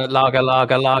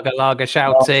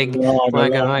 shouting,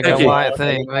 white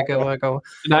thing,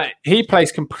 Now, he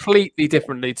plays completely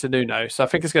differently to Nuno, so I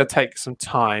think it's going to take some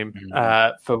time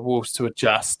for Wolves to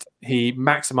adjust. He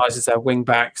maximises their wing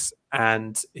backs,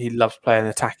 and he loves playing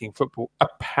attacking football,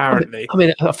 apparently. I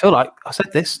mean, I feel like I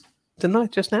said this, didn't I,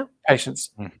 just now?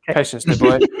 Patience, my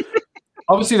boy.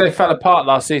 Obviously, they fell apart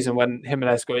last season when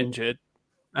Jimenez got injured,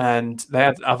 and they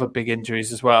had other big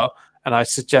injuries as well. And I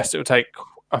suggest it will take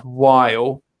a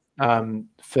while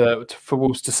for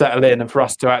Wolves to settle in and for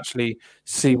us to actually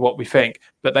see what we think.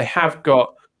 But they have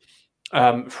got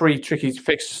 3 tricky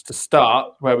fixtures to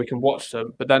start where we can watch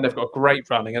them. But then they've got a great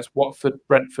run against Watford,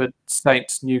 Brentford,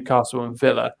 Saints, Newcastle and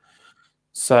Villa.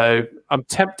 So I'm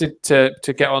tempted to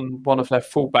get on one of their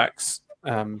fullbacks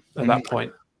at that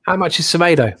point. How much is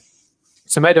Semedo?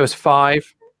 Semedo is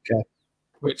 5,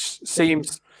 which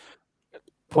seems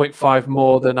 0.5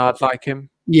 more than I'd like him.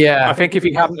 Yeah, I think if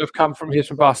he hadn't have come from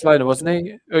Barcelona, wasn't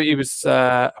he? He was.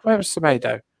 Where was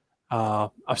Semedo?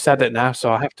 I've said it now,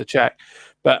 so I have to check.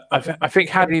 But I think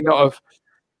had he not have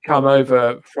come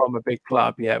over from a big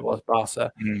club, it was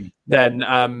Barca. Then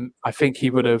I think he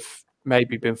would have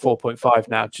maybe been 4.5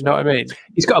 now. Do you know what I mean?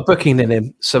 He's got a booking in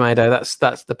him, Semedo.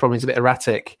 That's the problem. He's a bit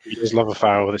erratic. He does love a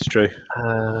foul. That's true.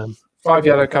 5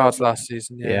 yellow cards last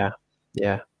season. Yeah.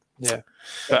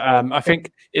 But I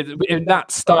think in that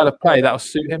style of play, that'll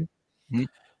suit him.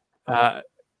 I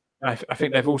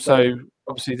think they've also,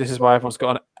 obviously, this is why everyone's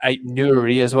got an 8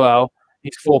 Nuri as well.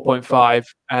 He's 4.5,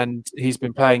 and he's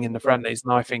been playing in the friendlies,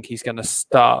 and I think he's going to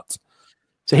start.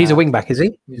 So he's a wing back, is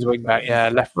he? He's a wing back, yeah.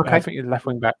 Left. Okay. I think he's left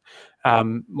wing back.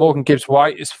 Morgan Gibbs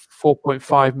White is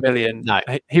 4.5 million. No,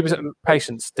 he was at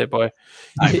Patience, dear boy.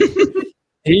 No.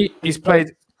 He's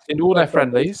played in all their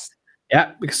friendlies.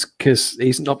 Yeah, because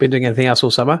he's not been doing anything else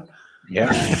all summer.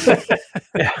 Yeah.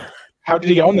 How did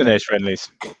he get on in those friendlies?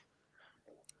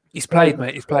 He's played,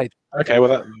 mate. He's played. Okay,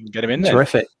 well, get him in there.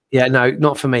 Terrific. Yeah, no,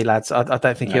 not for me, lads. I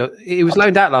don't think he was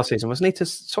loaned out last season, wasn't he, to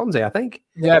Swansea, I think?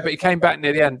 Yeah, but he came back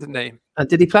near the end, didn't he? And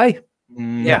did he play?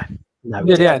 Yeah. No,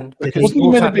 near the end. Because wasn't he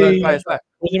meant to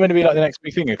be like the next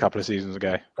big thing a couple of seasons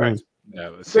ago? Right.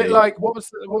 No, a bit like, what was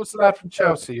the lad from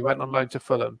Chelsea who went on loan to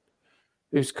Fulham?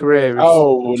 whose career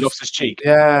is lost his cheek.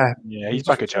 Yeah, he's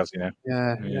back at Chelsea now.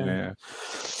 Yeah.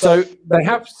 So they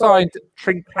have signed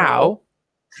Trincao.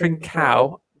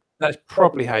 That's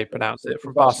probably how you pronounce it,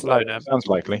 from Barcelona. Sounds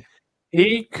likely.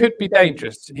 He could be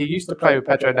dangerous. He used to play with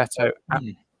Pedro Neto at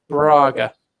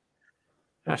Braga.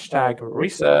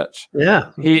 #research.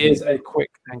 Yeah. He is a quick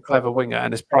and clever winger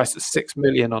and is priced at 6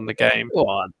 million on the game.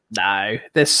 Oh, no.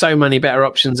 There's so many better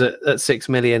options at 6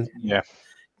 million. Yeah.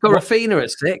 Got Rafinha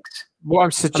at 6. What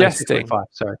I'm suggesting, 6.5,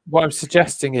 sorry. What I'm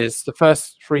suggesting is the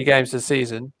first 3 games of the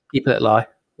season, Keep it lie.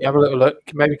 You have a little look.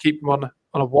 Maybe keep him on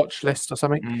a watch list or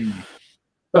something.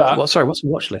 But what's a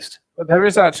watch list? There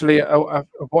is actually a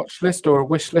watch list or a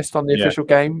wish list on the official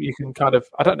game. You can kind of,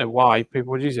 I don't know why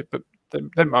people would use it, but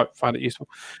they might find it useful.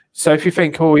 So if you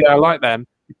think, oh yeah, I like them,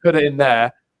 you put it in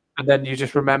there, and then you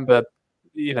just remember, at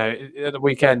the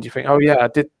weekend you think, oh yeah, I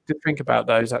did think about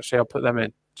those. Actually, I'll put them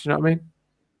in. Do you know what I mean?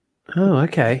 Oh,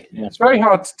 okay. Yeah. It's very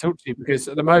hard to talk to you because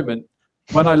at the moment,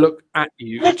 when I look at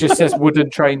you, it just says wooden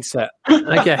train set.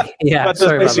 Okay, yeah.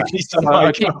 Sorry about that.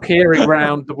 I keep peering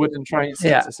around the wooden train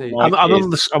set to see. I'm on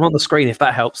the screen if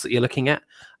that helps that you're looking at.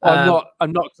 I'm not.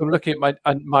 I'm looking at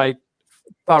my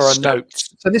thorough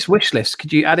notes. So this wish list,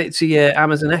 could you add it to your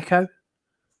Amazon Echo?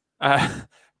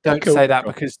 Don't say that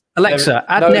because Alexa,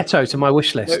 add Neto to my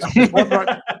wish list.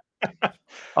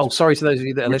 Oh, sorry to those of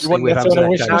you that are listening with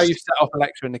Amazon Echo. Now you've set off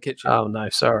Alexa in the kitchen. Oh no,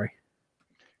 sorry.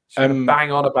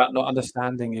 Bang on about not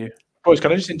understanding you. Boys,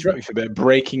 can I just interrupt you for a bit of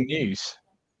breaking news?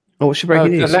 Oh, what's your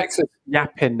breaking news? Alexa's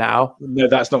yapping now. No,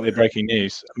 that's not the breaking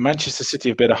news. Manchester City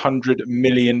have bid £100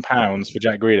 million for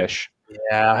Jack Grealish.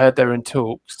 Yeah, I heard they're in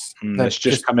talks. It's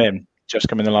just come in. Just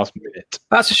come in the last minute.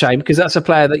 That's a shame because that's a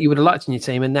player that you would have liked in your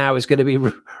team and now is going to be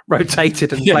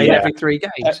rotated and played every 3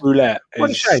 games. Roulette.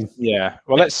 What a shame. Yeah.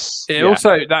 Well,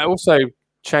 that also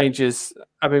changes.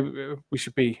 I mean, we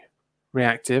should be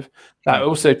reactive. That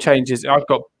also changes. I've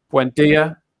got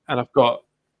Buendia and I've got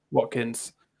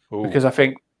Watkins. Ooh. Because I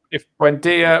think if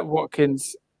Buendia,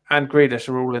 Watkins, and Grealish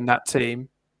are all in that team,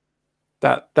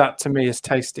 that to me is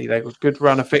tasty. They've got a good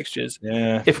run of fixtures.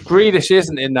 Yeah. If Grealish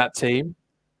isn't in that team,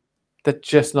 they're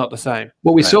just not the same.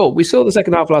 Well, we saw the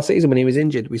second half of last season when he was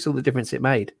injured. We saw the difference it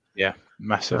made. Yeah,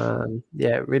 massive.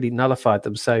 It really nullified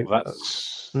them. So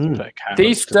that's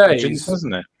these days,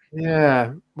 isn't it?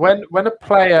 Yeah. When a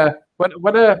player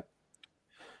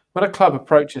when a club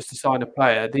approaches to sign a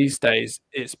player these days,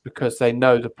 it's because they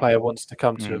know the player wants to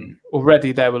come to them.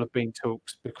 Already there will have been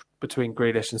talks between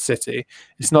Grealish and City.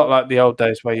 It's not like the old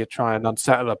days where you try and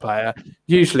unsettle a player.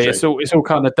 Usually it's all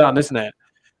kind of done, isn't it?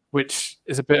 Which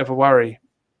is a bit of a worry.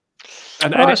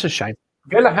 And that's a shame.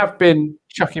 Villa have been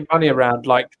chucking money around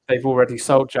like they've already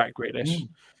sold Jack Grealish.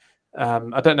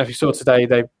 I don't know if you saw today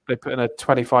they put in a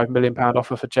 £25 million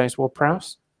offer for James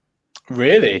Ward-Prowse.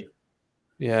 Really?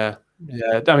 Yeah.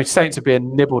 I mean, Saints are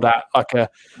being nibbled at like a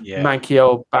manky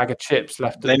old bag of chips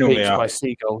left at the beach by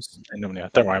seagulls. They normally are.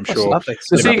 Don't worry, I'm sure. The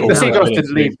seagulls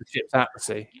didn't leave the chips at the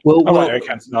sea.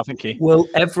 Will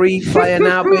every player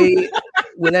now be?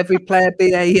 Will every player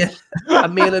be a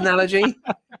meal analogy?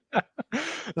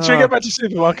 Should we go back to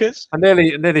supermarkets? I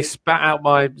nearly spat out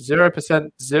my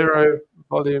 0% zero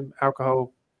volume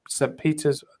alcohol St.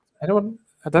 Peter's. Anyone?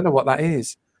 I don't know what that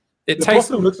is. The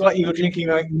bottle looks like you're drinking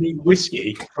like neat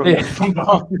whiskey from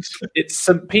bars. It's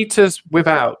St. Peter's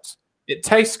without. It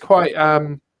tastes quite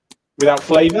without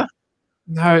flavour.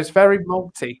 No, it's very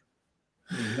malty.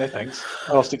 No thanks.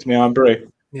 I'll stick to my own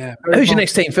brew. Yeah. Who's your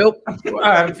next team, Phil?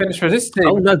 I haven't finished with this team.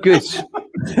 Oh no, good.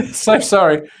 So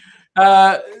sorry.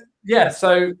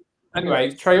 So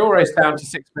anyway, Traore's down to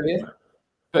 6 million,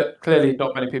 but clearly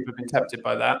not many people have been tempted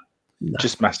by that. No.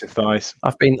 Just massive thighs.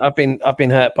 I've been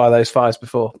hurt by those thighs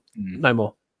before. No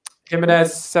more.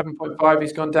 Jimenez 7.5.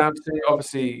 He's gone down to.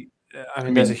 Obviously,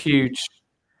 there's a huge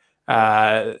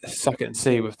suck it and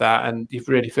see with that, and you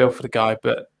really feel for the guy.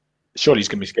 But surely he's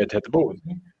going to be scared to hit the ball, isn't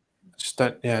he? Just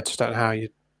don't know how you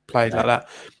play like that.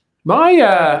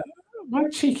 My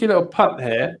cheeky little punt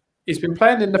here. He's been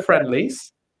playing in the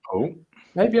friendlies. Oh,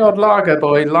 maybe old Lager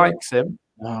boy likes him.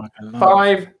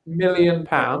 £5 million.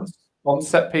 On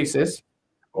set pieces,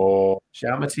 or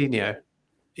João Moutinho.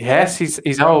 Yes,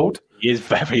 he's old. He is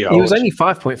very old. He was only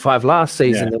 5.5 last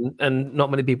season, and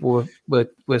not many people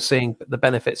were seeing the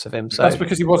benefits of him. So that's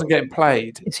because he wasn't getting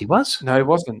played. Yes, he was. No, he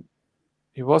wasn't.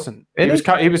 Really?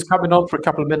 He was coming on for a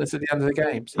couple of minutes at the end of the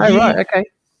game. So right, okay.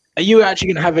 Are you actually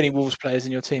going to have any Wolves players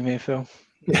in your team here, Phil?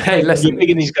 Hey, listen. You're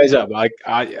picking these guys up.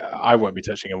 I won't be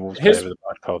touching a Wolves player with a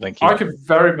bad cold. Thank you. I could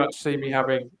very much see me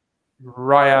having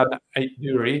Ryan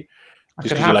Aït-Nouri. I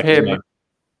could have him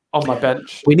on my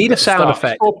bench. We need a sound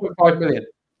effect. 4.5 million.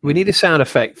 We need a sound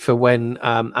effect for when,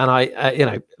 and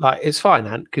I, like it's fine,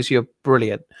 Ant, because you're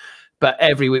brilliant. But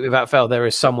every week without fail, there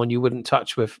is someone you wouldn't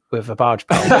touch with a barge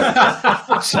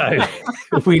pole. So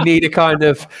we need a kind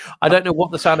of, I don't know what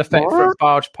the sound effect for a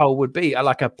barge pole would be. I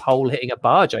like a pole hitting a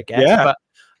barge, I guess. Yeah. But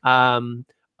I'm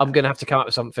going to have to come up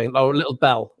with something, or a little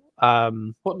bell.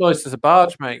 What noise does a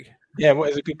barge make? Yeah, what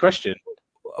is a good question?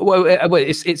 Well,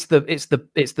 it's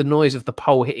the noise of the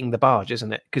pole hitting the barge,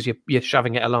 isn't it? Because you're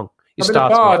shoving it along. I mean, a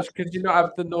barge, could you not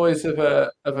have the noise of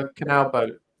a canal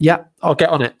boat? Yeah, I'll get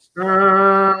on it.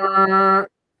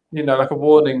 Like a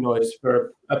warning noise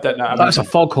for I don't know. That's a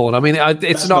foghorn. I mean,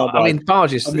 it's not. I mean,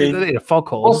 barges. I mean, a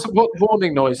foghorn. What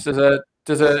warning noise does a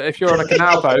if you're on a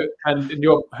canal boat and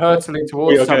you're hurtling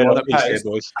towards someone at pace?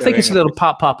 I think it's a little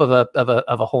pop of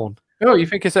a horn. Oh, you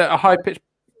think it's a high pitch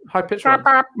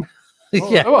one?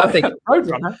 Yeah, I think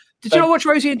Roadrunner. Did you not watch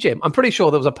Rosie and Jim? I'm pretty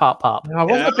sure there was a pop. No, I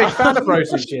wasn't a big fan of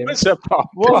Rosie and Jim. It's a pop.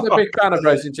 Wasn't a big fan of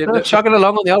Rosie and Jim. They're chugging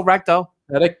along on the old ragdoll.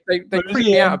 They creep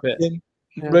me out a bit.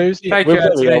 Yeah. Rosie, Thank we're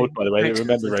you, very old, by the way.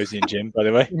 Remember Rosie and Jim, by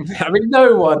the way. I mean,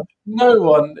 no one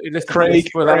who listens to this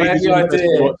will have any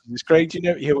idea. Craig, do you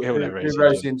know he'll know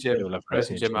Rosie and Jim.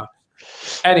 Rosie and Jim are.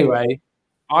 Anyway,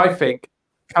 I think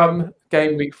come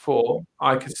game week 4,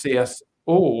 I could see us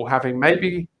all having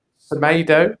maybe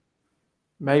Semedo,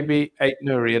 maybe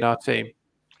Aït-Nouri in our team.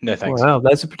 No thanks. Wow,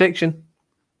 there's a prediction.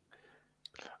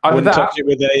 Either that, touch it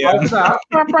with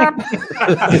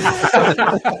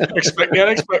expect the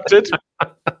unexpected.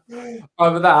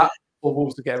 Either that, or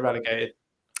Wolves are getting relegated.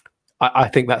 I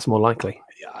think that's more likely.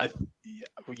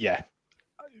 Yeah,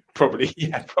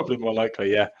 probably more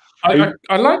likely. Yeah, I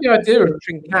like the idea of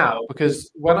Trincao because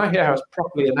when I hear how it's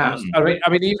properly announced, I mean,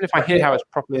 even if I hear how it's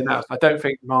properly announced, I don't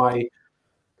think my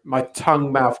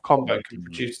tongue-mouth combo can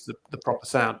produce the proper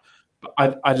sound.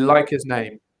 But I like his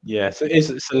name. Yeah, so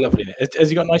it's a lovely name. Has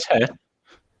he got nice hair?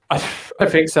 I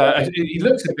think so. He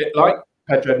looks a bit like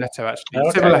Pedro Neto, actually.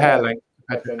 Okay. Similar hair length to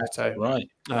Pedro Neto. Right.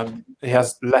 He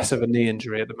has less of a knee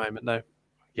injury at the moment, though.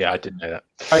 Yeah, I didn't know that.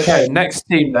 Okay, next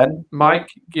team then.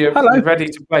 Mike, you're ready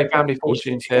to play Family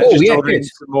Fortunes here. Oh, yeah, ordering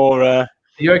some more. Are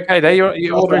you okay there?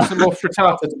 You're ordering some more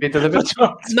frittata to be delivered?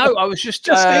 No, I was just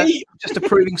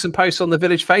approving some posts on the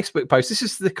Village Facebook post. This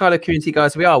is the kind of community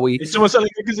guys we are. Is someone selling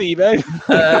a gazebo?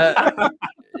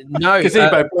 No.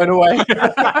 Gazebo blown away.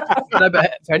 No,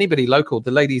 but for anybody local, the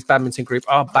ladies badminton group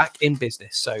are back in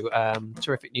business. So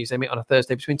terrific news. They meet on a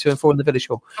Thursday between 2 and 4 in the Village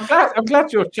Hall. I'm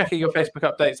glad you're checking your Facebook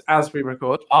updates as we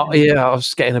record. Oh yeah, I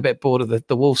was getting a bit bored of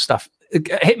the Wolves stuff.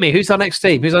 Hit me. Who's our next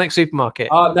team? Who's our next supermarket?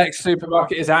 Our next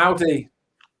supermarket is Aldi.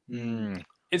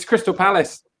 It's Crystal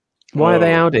Palace. Why are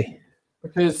they Aldi?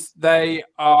 Because they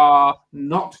are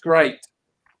not great.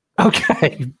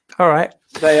 Okay, all right.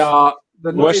 They're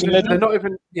Worse than Lidl? They're not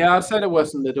even. Yeah, I'd say they're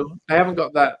worse than Lidl. They haven't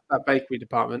got that bakery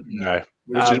department. No,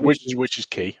 which is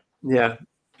key. Yeah,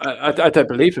 I don't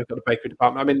believe they've got a bakery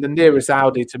department. I mean, the nearest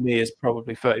Aldi to me is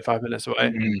probably 35 minutes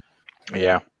away.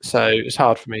 Yeah, so it's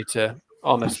hard for me to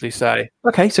honestly say.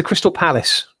 Okay, so Crystal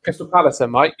Palace. Crystal Palace, then,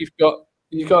 Mike. You've got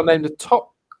to name the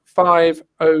top 5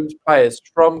 owned players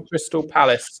from Crystal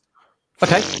Palace.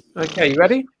 Okay, you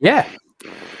ready? Yeah.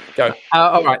 Go.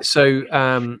 All right. So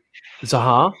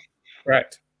Zaha.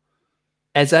 Correct.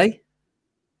 Eze.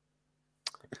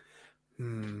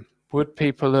 Would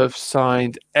people have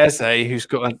signed Eze, who's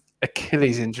got an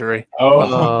Achilles injury?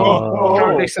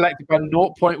 Currently selected by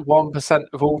 0.1%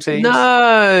 of all teams.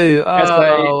 No.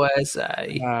 Eze.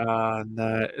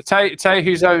 No. Tell you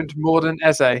who's owned more than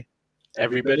Eze.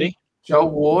 Everybody.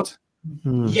 Joel Ward.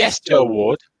 Yes, Joel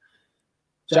Ward.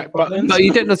 Jack Butland. No,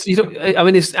 you don't. I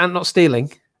mean, is Ant not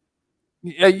stealing?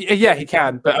 Yeah, he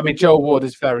can. But I mean, Joel Ward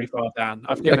is very far down.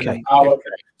 I've given him. Okay.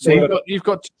 So you've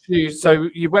got to choose. So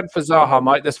you went for Zaha,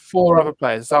 Mike. There's 4 other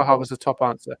players. Zaha was the top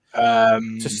answer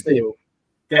to steal.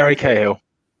 Gary Cahill,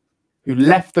 who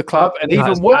left the club, and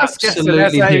even worse,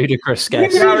 absolutely ludicrous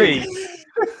guess. Gary.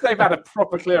 They've had a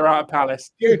proper clear out of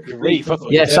Palace. Good grief!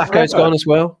 Yeah, Sacco's gone as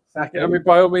well. Sacco. I mean,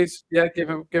 by all means, give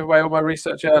away all my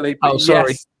research early. But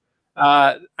sorry. Yes,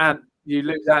 and you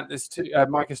lose. Ant is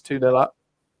Mike is 2-0 up.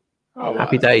 Oh,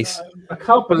 happy days. I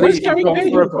can't believe you've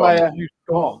gone for a player who's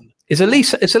gone. Is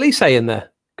Elise in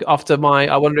there? After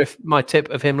I wonder if my tip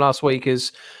of him last week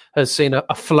has seen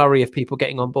a flurry of people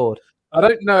getting on board. I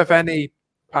don't know if any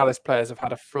Palace players have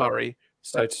had a flurry,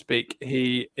 so to speak.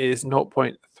 He is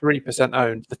 0.3%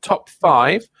 owned. The top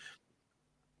 5,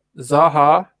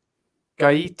 Zaha,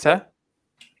 Gaeta,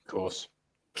 of course,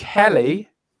 Kelly.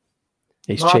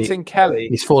 He's Martin cheap. Kelly.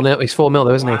 He's 4 mil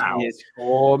though, isn't he? He is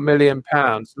 £4 million.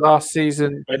 Last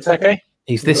season,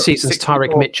 he's this season's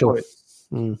Tyrick Mitchell.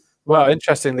 Well,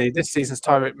 interestingly, this season's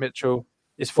Tyrick Mitchell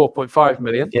is 4.5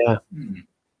 million. Yeah.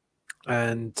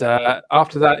 And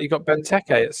after that, you got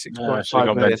Benteke at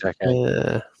 6.5 million.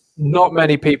 Yeah. Not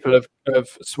many people have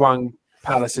swung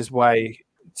Palace's way,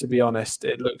 to be honest.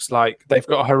 It looks like they've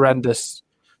got a horrendous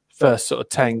first sort of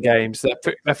 10 games.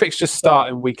 Their fixtures start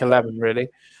in week 11, really.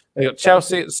 They got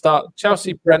Chelsea at the start,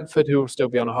 Chelsea, Brentford, who will still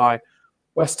be on a high,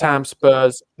 West Ham,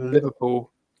 Spurs,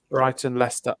 Liverpool, Brighton,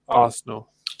 Leicester, Arsenal.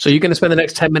 So you're going to spend the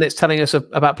next 10 minutes telling us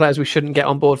about players we shouldn't get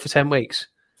on board for 10 weeks?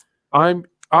 I'm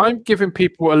giving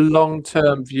people a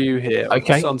long-term view here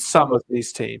on some of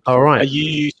these teams. All right. Are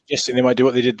you suggesting they might do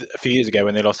what they did a few years ago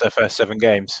when they lost their first 7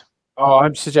 games? Oh,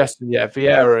 I'm suggesting,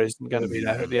 Vieira isn't going to be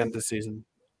there at the end of the season.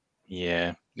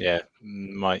 Yeah.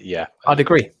 I'd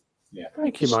agree. Yeah.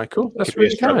 Thank you, Michael. That's Could be a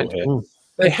really struggle kind. here.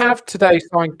 They have today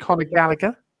signed Conor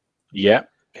Gallagher. Yeah.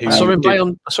 I saw him play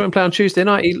on Tuesday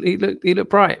night. He looked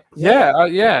bright. Yeah.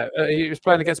 He was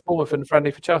playing against Bournemouth and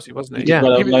friendly for Chelsea, wasn't he? Yeah.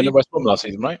 Well, known at West Brom last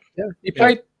season, right? Yeah. He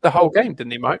played the whole game,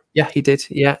 didn't he, Mike? Yeah, he did.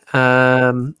 Yeah.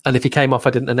 And if he came off, I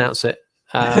didn't announce it.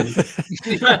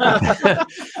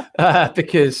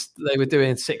 Because they were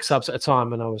doing 6 subs at a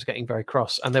time and I was getting very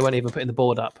cross and they weren't even putting the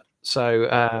board up. So,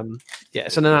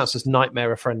 it's an announcer's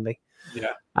nightmare of friendly.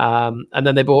 Yeah. And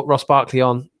then they brought Ross Barkley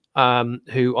on,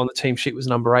 who on the team sheet was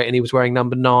number 8 and he was wearing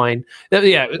number 9.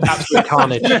 Yeah, absolute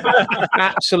carnage.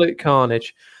 Absolute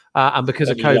carnage. And because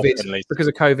of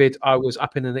COVID, I was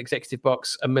up in an executive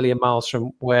box a million miles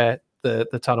from where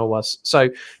the tunnel was. So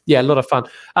yeah, a lot of fun.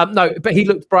 No, but he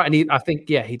looked bright, and I think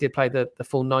he did play the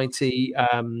full 90.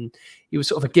 He was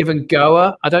sort of a give and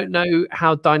goer. I don't know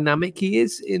how dynamic he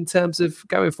is in terms of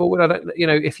going forward. I don't,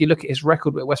 if you look at his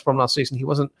record with West Brom last season, he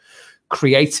wasn't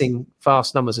creating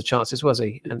vast numbers of chances, was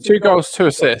he? And 2 goals, 2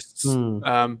 assists.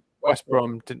 West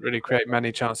Brom didn't really create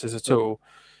many chances at all.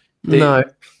 No.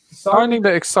 Signing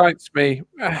that excites me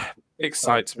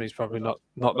is probably not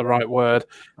the right word.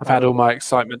 I've had all my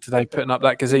excitement today putting up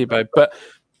that gazebo, but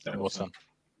awesome.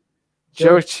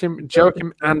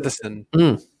 Joachim Anderson.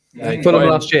 Fulham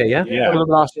last year, yeah? Fulham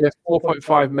last year,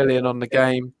 4.5 million on the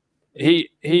game. He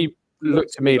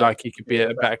looked to me like he could be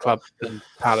at a better club than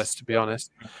Palace, to be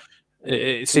honest.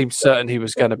 It seemed certain he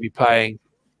was going to be playing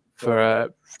for a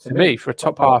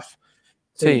top half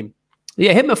team.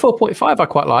 Yeah, him at 4.5 I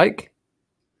quite like.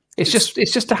 It's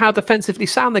just to how defensively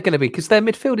sound they're going to be, because their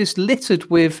midfield is littered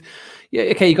with.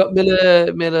 You got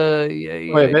Miller.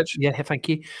 Yeah, thank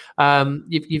you.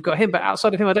 You've got him, but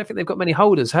outside of him, I don't think they've got many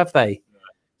holders, have they?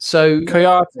 So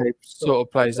Kouyaté sort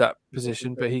of plays that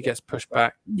position, but he gets pushed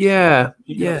back. Yeah,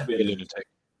 He can be a lunatic.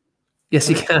 Yes,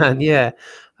 he can. Yeah,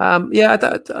 I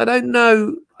don't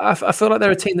know. I feel like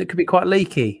they're a team that could be quite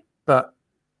leaky, but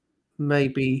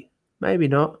maybe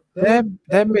not. Their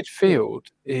midfield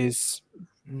is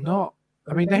not.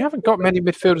 I mean, they haven't got many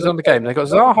midfielders on the game. They've got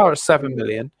Zaha at 7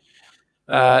 million.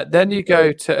 Then you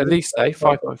go to Elise,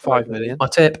 5.5 million. My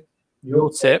tip.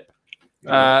 Your tip.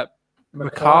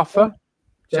 MacArthur.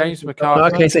 James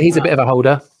MacArthur. Okay, so he's a bit of a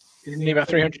holder. Isn't he about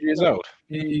 300 years old?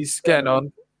 He's getting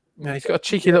on. Yeah, he's got a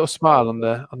cheeky little smile on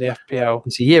the FPL.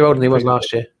 He's a year older than he was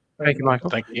last year. Thank you, Michael.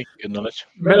 Thank you. Good knowledge.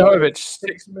 Milivojevic,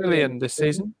 6 million this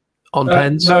season. On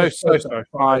pens? No, sorry,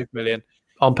 5 million.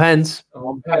 On pens?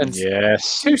 On pens.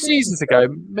 Yes. 2 seasons ago,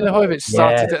 Milivojevic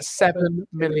started at 7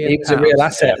 million. He was a real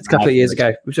asset a couple of years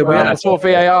ago. Before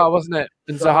VAR, wasn't it?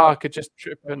 And Zaha could just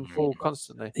trip and fall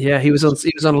constantly. Yeah, he was on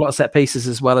a lot of set pieces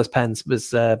as well as pens.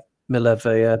 Was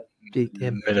Milivojevic. We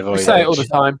say it all the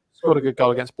time. Scored a good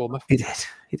goal against Bournemouth. He did.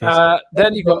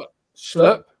 Then you got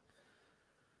Schlupp,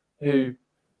 who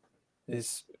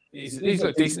he's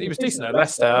looked decent. He was decent at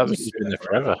Leicester. He's been there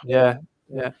forever. Yeah.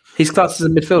 He's classed as a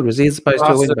midfielder, is he, as opposed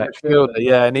to a wing back? Midfielder,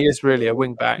 yeah, and he is really a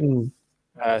wing back.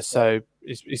 So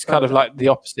he's kind of like the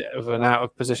opposite of an out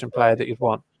of position player that you'd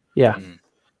want. Yeah.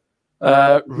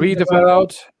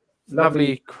 Riedewald,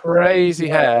 lovely, crazy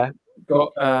hair.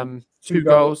 Got 2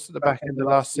 goals at the back end of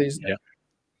last season. Yeah.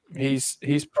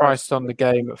 He's priced on the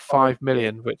game at 5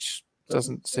 million, which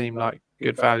doesn't seem like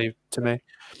good value to me.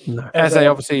 No. Eze,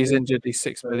 obviously, he's injured. He's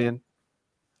 6 million.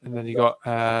 And then you got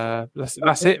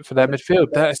that's it for their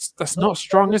midfield. That's not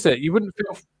strong, is it? You wouldn't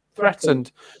feel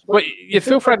threatened. Well, you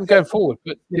feel threatened going forward,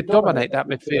 but you dominate that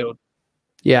midfield.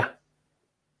 Yeah,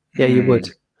 you would.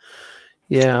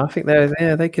 Yeah, I think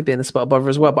they could be in the spot of bother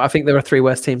as well. But I think there are 3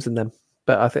 worse teams than them.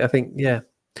 But I think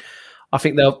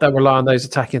they'll rely on those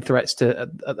attacking threats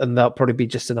and they'll probably be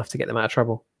just enough to get them out of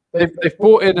trouble. They've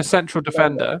brought in a central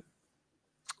defender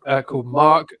called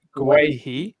Mark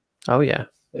Guehi. Oh yeah.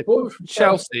 They bought him from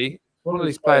Chelsea. One of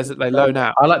these players that they loan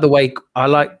out. I like the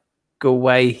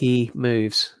way he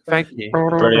moves. Thank you.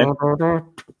 Brilliant.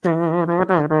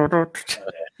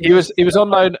 He was on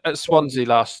loan at Swansea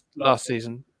last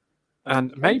season,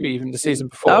 and maybe even the season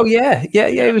before. Oh yeah,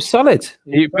 he was solid.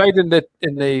 He played in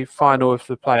the final of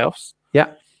the playoffs.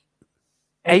 Yeah,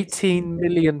 £18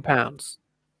 million.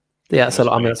 Yeah, that's a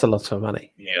lot. I mean, that's a lot of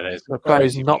money. Yeah, there's The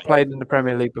player's not played in the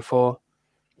Premier League before.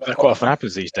 that quite often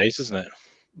happens these days, doesn't it?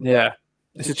 Yeah,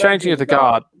 it's a changing of the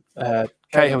guard.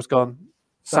 Cahill's gone,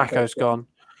 Sakho's gone,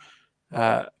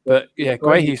 but yeah,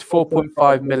 Guehi's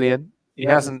 4.5 million. He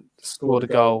hasn't scored a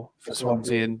goal for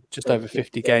Swansea in just over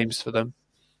 50 games for them,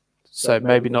 so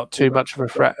maybe not too much of a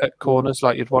threat at corners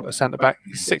like you'd want a centre back.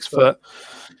 He's 6 foot,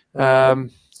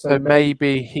 so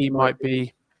maybe he might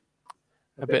be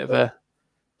a bit of a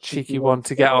cheeky one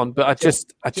to get on. But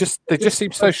they just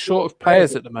seem so short of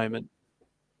players at the moment.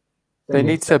 They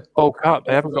need to bulk up.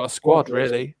 They haven't got a squad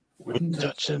really. Wouldn't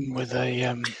touch them with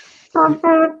a.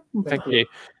 Thank you.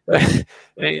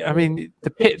 I mean, the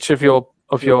pitch of your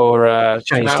Changed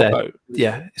canal there. boat.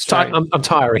 Yeah, it's I'm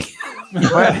tiring.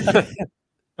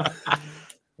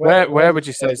 Where would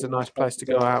you say is a nice place to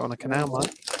go out on a canal,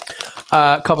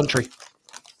 Mike? Coventry.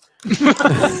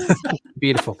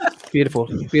 Beautiful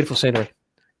scenery.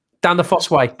 Down the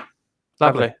Foss Way.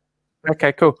 Lovely.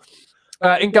 Okay, cool.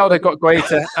 In goal, they've got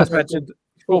Guaita, as mentioned,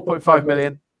 4.5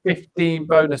 million, 15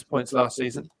 bonus points last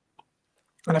season.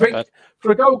 And I think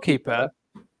for a goalkeeper,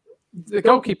 the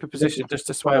goalkeeper position, just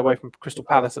to sway away from Crystal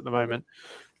Palace at the moment.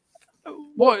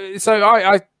 So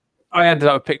I ended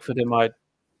up with Pickford in my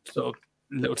sort of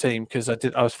little team because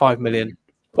I was 5 million,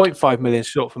 0.5 million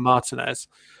short for Martinez.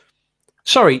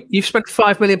 Sorry, you've spent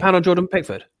 £5 million on Jordan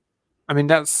Pickford. I mean,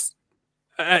 that's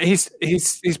he's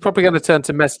probably going to turn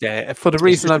to Meslier for the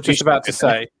reason I'm just about to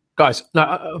say. Guys, no,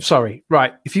 I'm sorry.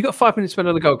 Right, if you've got 5 minutes to spend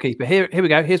on the goalkeeper, here we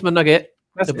go. Here's my nugget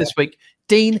of this week.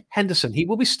 Dean Henderson. He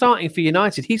will be starting for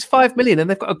United. He's 5 million, and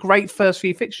they've got a great first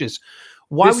few fixtures.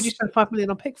 Why would you spend 5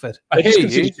 million on Pickford? I hear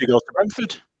you. 2 goals to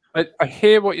Brentford. I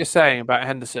hear what you're saying about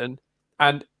Henderson,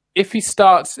 and if he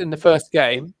starts in the first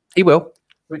game, he will.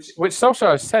 Which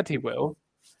Solskjaer has said he will.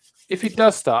 If he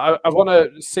does start, I want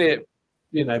to see it,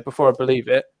 before I believe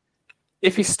it.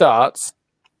 If he starts,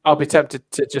 I'll be tempted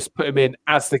to just put him in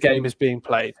as the game is being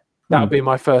played. That would be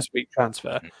my first week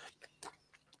transfer.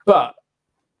 But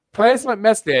players like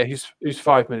Meslier, who's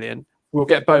 5 million, will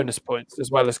get bonus points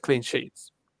as well as clean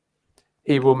sheets.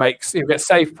 He'll get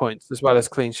save points as well as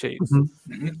clean sheets.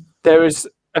 Mm-hmm. There is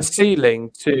a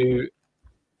ceiling to,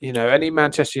 any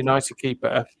Manchester United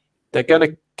keeper. They're going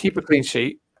to keep a clean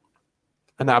sheet,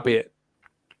 and that'll be it.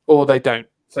 Or they don't.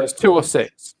 So it's 2 or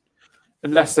 6,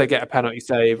 unless they get a penalty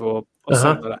save or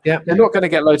something like that. Yeah. They're not going to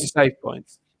get loads of save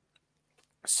points.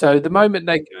 So the moment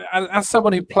as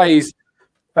someone who plays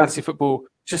fantasy football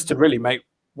just to really make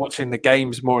watching the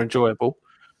games more enjoyable,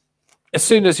 as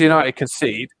soon as United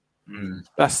concede,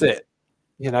 that's it.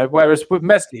 Whereas with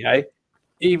Meslier,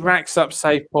 he racks up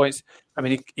save points. I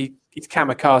mean, he's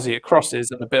kamikaze at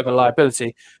crosses and a bit of a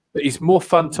liability, but he's more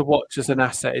fun to watch as an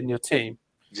asset in your team.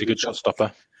 He's a good shot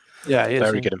stopper. Yeah, he is.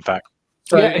 Very good, in fact.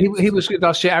 So, yeah, he was good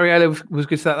last year. Ariella was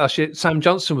good for that last year. Sam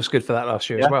Johnson was good for that last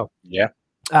year as well. Yeah.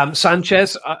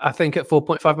 Sanchez, I think at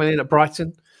 4.5 million at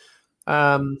Brighton,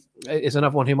 is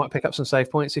another one who might pick up some save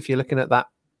points if you're looking at that,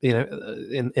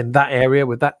 in that area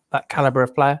with that caliber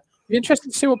of player. Be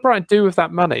interesting to see what Brighton do with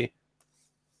that money.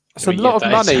 It's a lot of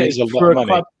money for a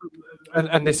club,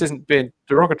 and this isn't being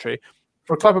derogatory,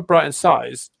 for a club of Brighton's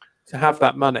size to have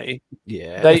that money.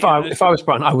 Yeah, if I was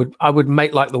Brighton, I would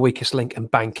make like the weakest link and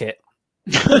bank it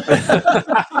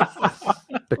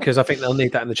because I think they'll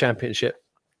need that in the Championship.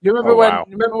 You remember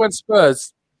when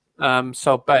Spurs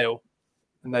sold Bale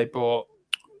and they bought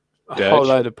a whole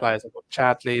load of players. They bought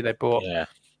Chadley. They bought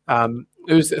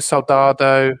who's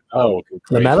Soldado? Oh,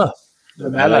 Lamella.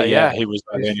 Yeah, he was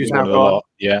the only one a lot.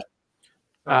 Yeah.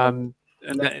 I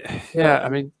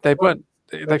mean, they weren't.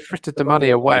 They frittered the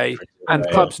money away, and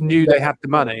clubs knew they had the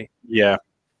money. Yeah.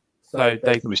 So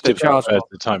they charged at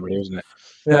the time, really, wasn't it?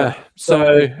 Yeah.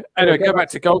 So anyway, go back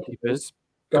to goalkeepers.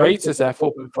 Guaita's there,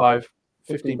 4.5,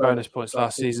 15 bonus points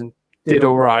last season. Did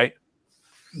all right.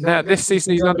 Now this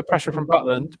season he's under pressure from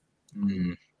Butland.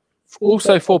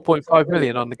 Also 4.5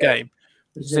 million on the game,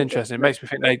 which is interesting. It makes me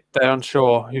think they're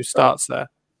unsure who starts there.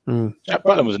 Jack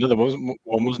Butland was another one,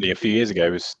 wasn't he? A few years ago,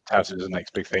 he was touted as the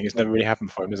next big thing. It's never really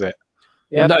happened for him, has it?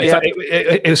 Yeah, no,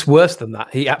 it was worse than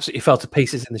that. He absolutely fell to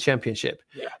pieces in the Championship.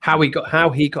 Yeah. How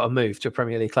he got a move to a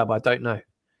Premier League club, I don't know.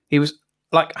 He was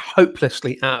like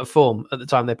hopelessly out of form at the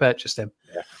time they purchased him.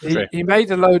 Yeah, he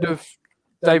made a load of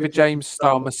David James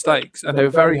style mistakes, and they were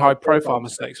very high profile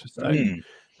mistakes for Stoke.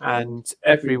 And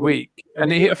every week,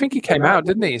 and I think he came out,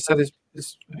 didn't he? He said I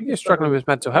think he was struggling with his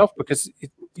mental health because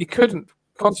he couldn't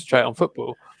concentrate on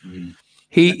football.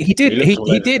 He did He looked all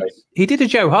over the place. he did a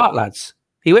Joe Hart, lads.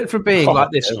 He went from being like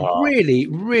this Joe Hart. really,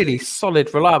 really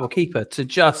solid, reliable keeper to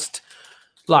just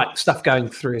like stuff going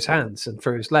through his hands and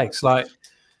through his legs. Like,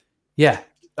 yeah.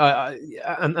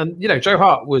 And you know, Joe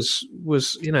Hart was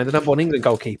the number one England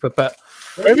goalkeeper, but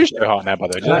Where is Joe Hart now, by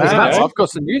the way? I've got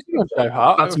some news on Joe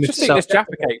Hart. About to I've move just to seen this South-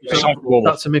 Jaffa Cake.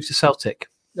 about to move to Celtic.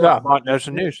 Yeah, I might know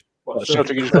some news. What,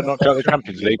 Celtic just got knocked out of the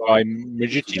Champions League by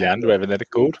Midgetland, whatever they're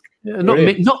called. Not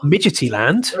not Midgety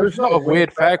Land. It's not a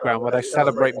weird fairground where they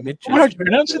celebrate midgets. How do you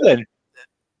pronounce it then?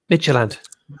 Midgeland.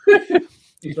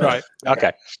 He's right.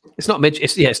 Okay. It's not midget.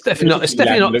 It's definitely not. It's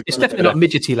definitely not. It's definitely not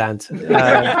Midgety Land.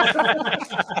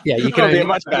 Yeah, you can Can't be only, a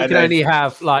much better you can name. only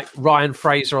have like Ryan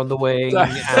Fraser on the wing.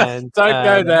 And Don't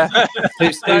go there.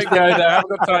 Who's Don't go there. I haven't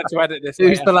got time to edit this. who's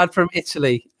later. the lad from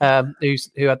Italy? Who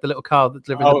had the little car that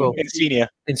delivered the Oh, ball? Insigne.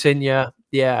 Insigne.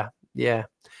 Yeah.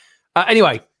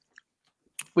 Anyway,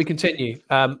 we continue.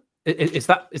 Is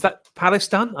that Palace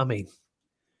done? I mean,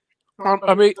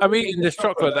 I'm eating this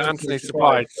chocolate that Anthony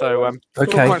supplied. So Okay.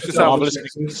 talk amongst yourselves.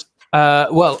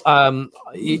 Marvellous.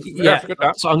 yeah. Good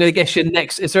luck. So I'm going to guess your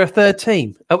next. Is there a third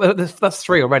team? Oh, well, that's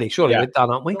three already. Surely Yeah. we're done,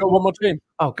 aren't we? Got one more team.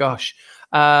 Oh gosh.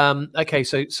 Okay,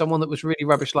 so someone that was really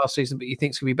rubbish last season, but you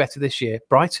think's going to be better this year.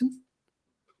 Brighton.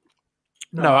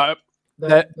 No,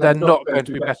 they're not going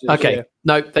to be better. This Okay. year.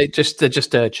 No, they're just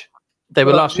Dirge. They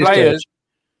were But last year's players,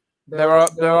 Dirge.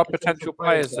 there are potential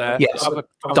players there. Yes. Other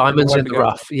Diamonds in the go.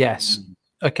 rough. Yes.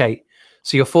 Okay.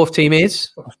 So your fourth team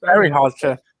is It's very hard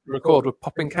to record with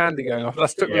popping candy going off.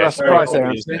 That's Yeah, a surprise there,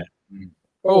 isn't Anthony. it?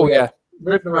 Oh yeah,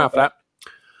 rip them out for that.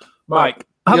 Mike,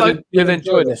 Hello. you'll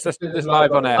enjoy this. Let's do this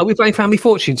live on air. Are we playing Family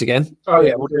Fortunes again? Oh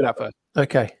yeah, we'll do that first.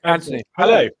 Okay. Anthony.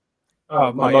 Hello.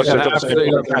 Oh, Mike, Mike, you're I've gonna got the absolutely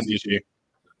same love this. candy as you.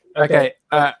 Okay,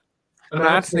 and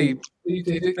Anthony,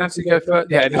 did Anthony go first?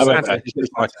 Yeah, this I is went Anthony. first. This is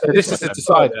my So this is the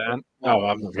decider, Ant, Oh,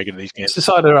 I'm not very good at these It's games.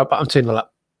 decided up, but I'm 2-0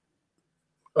 up.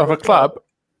 of a club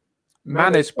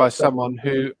managed by someone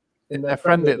who, in their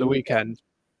friendly at the weekend,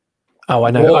 Oh,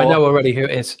 I know. War. I know already who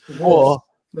it is. wore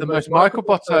the most Michael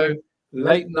Botto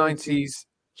late 90s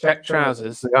check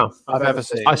trousers Yeah. I've ever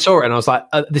seen. I saw it and I was like,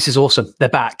 this is awesome. They're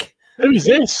back. Who is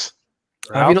this?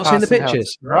 Have you not seen the Hassenhausen.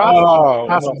 pictures? Ralph Oh,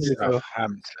 Hasenhüttl.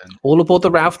 Southampton. All aboard the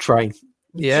Ralph train.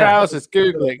 Yeah. Trousers,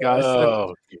 Google it, guys.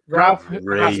 Oh, Ralph grief.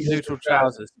 Hasenhüttl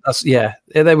trousers.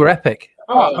 They were epic.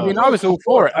 Oh, I mean, I was all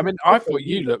for it. I mean, I thought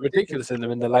you looked ridiculous in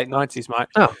them in the late 90s, Mike.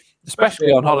 Oh.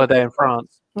 Especially on holiday in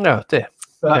France. Oh, dear.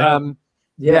 But Okay.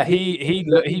 yeah, he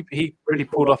really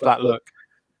pulled off that look.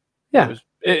 Yeah.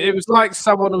 It was like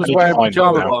someone was I need to wearing find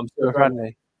pajama it now. bottoms to a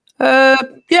friendly.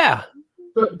 Yeah.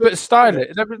 But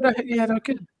stylish. Yeah, they're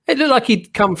good. It looked like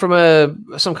he'd come from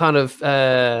some kind of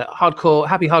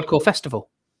happy hardcore festival.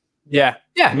 Yeah.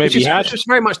 Yeah, Maybe he had. which was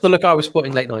very much the look I was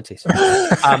sporting late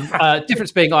 90s.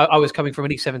 Difference being I was coming from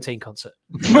an E17 concert.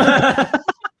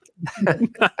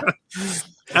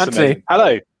 Anthony,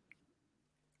 Hello.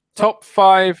 top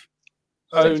 5 Sixth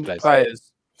owned place.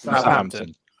 players. Southampton.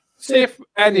 Southampton. See if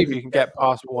any of you can get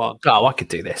past one. Oh, I could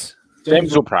do this.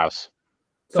 James Ward-Prowse.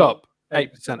 Top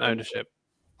 8% ownership.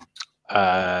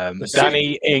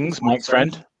 Danny Ings, Mike's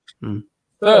friend.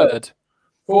 Third,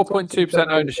 4.2%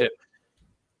 ownership.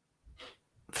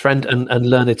 Friend and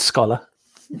learned scholar.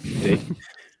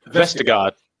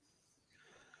 Vestergaard.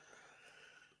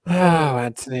 Oh,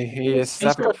 Anthony, he is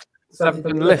seventh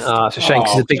in the list. Ah, it's a shame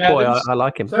 'cause he's a big boy. I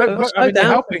like him. So, I mean, Slow they're down.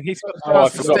 helping. He's got a Oh, I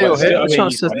chance to forgot steal about here. I mean,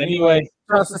 Chance he's to- won anyway.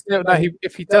 Chance to steal. No,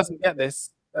 if he doesn't get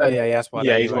this, he has one.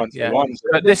 Yeah, anyway. he's won 2 Yeah. ones.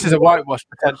 But this is a whitewash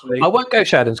potentially. I won't go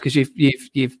Shaddons because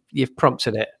you've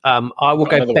prompted it. I will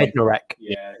go Another one. Bednarek.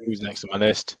 Yeah, he was next on my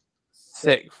list.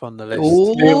 6th on the list.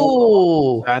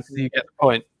 Ooh. Anthony, you get the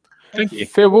point. Thank you.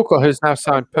 Phil Walcott, who's now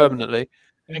signed permanently,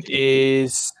 Thank you.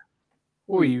 is.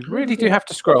 Oh, you really do have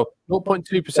to scroll.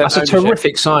 0.2%. That's a ownership.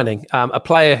 terrific signing. A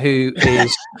player who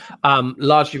is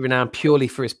largely renowned purely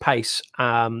for his pace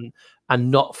and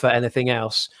not for anything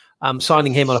else.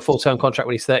 Signing him on a full-term contract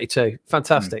when he's 32.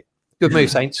 Fantastic. Good move,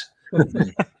 Saints.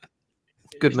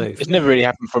 Good move. It's never really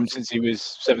happened from since he was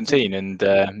 17 and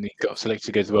he got selected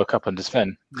to go to the World Cup under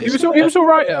Sven. He was all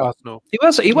right at Arsenal. He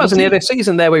was in the other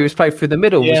season there where he was played through the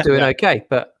middle, was Yeah. doing okay.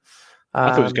 But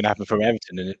I thought it was going to happen from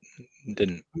Everton and it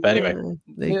didn't. But anyway,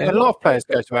 there you Yeah, a go. lot of players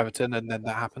go to Everton and then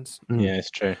that happens. yeah, it's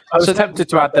true. I was tempted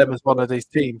to add them as one of these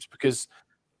teams because,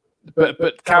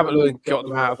 but Calvert-Lewin got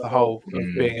them out of the hole of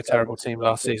being a terrible team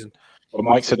last season. Well,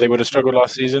 Mike said they would have struggled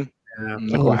last season. Yeah. And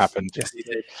look what happened. Yes, he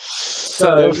did.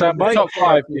 So, the top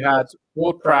 5, you had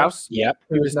Ward-Prowse, Yep.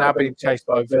 who is now being chased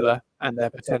by Villa and their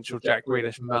potential Jack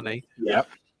Grealish money. Yep.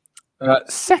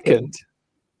 Second,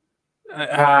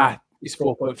 he's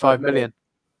 4.5 million.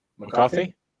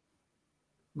 McCarthy.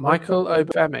 Michael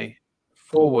Obafemi,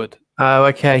 forward. Oh,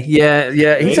 okay. Yeah.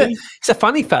 Really? He's a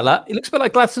funny fella. He looks a bit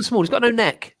like Gladstone Small. He's got no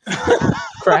neck.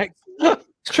 Correct.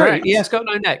 It's true. Correct. He has got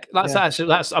no neck. That's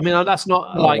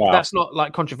not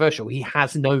like controversial. He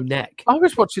has no neck. I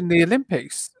was watching the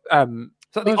Olympics.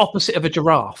 It's like the opposite of a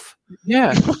giraffe.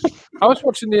 Yeah, I was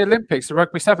watching the Olympics, the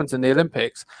rugby sevens in the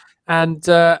Olympics, and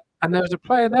there was a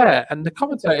player there, and the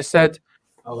commentator said,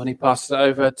 "Oh, when he passes it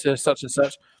over to such and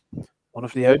such, one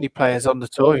of the only players on the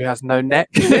tour who has no neck."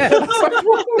 Yeah,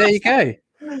 there you go.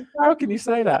 How can you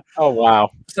say that? Oh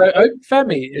wow! So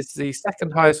Obafemi is the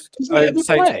second highest Saints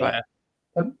player.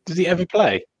 Does he ever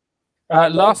play?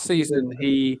 Last season,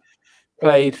 he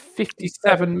played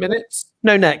 57 minutes.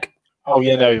 No neck. Oh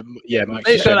yeah, no, yeah. Mike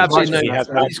He's got said absolutely he no has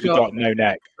neck. actually got no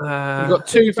neck. He got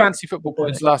 2 fantasy football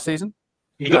points last season.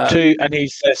 He got 2, and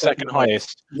he's their second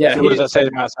highest. Yeah, So what does that say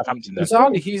about Southampton then?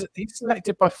 bizarrely, he's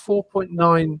selected by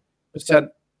 4.9%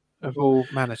 of all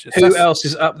managers. Who else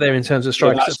is up there in terms of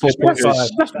strikers that's at 4.5?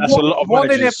 That's a lot of one in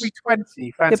managers. every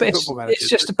 20 fantasy but football managers. it's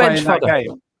just a playing bench that fodder.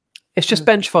 game. It's just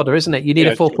bench fodder, isn't it? You need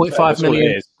a 4.5 that's what it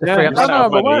million. is. to Yeah, free up no, that.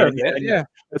 I'm aware of money, it. and- Yeah,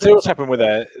 I'll tell you what's happened with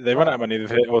they run out of money, they've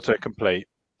hit autocomplete.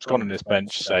 It's gone on this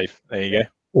bench, safe. There you go.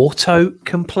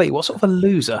 Auto-complete. What sort of a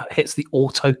loser hits the that's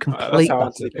auto-complete how button?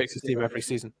 Anthony picks his team every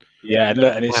season. Yeah, and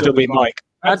look, and it's still beat Mike.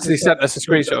 Anthony sent us a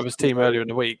screenshot of his team earlier in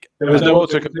the week. There was no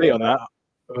autocomplete on that.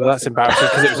 Well, that's embarrassing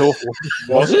because it was awful.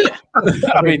 Was it?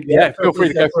 I mean, yeah, feel free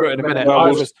to go through it in a minute. Well, I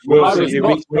we'll was see.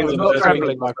 not, We- I was not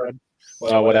trembling, my friend.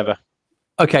 Well, whatever.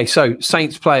 Okay, so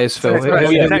Saints players, Phil. Next Who was-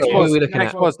 are next we was- looking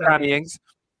next at? was Danny Ings.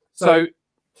 So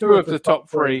 2 of the top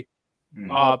 3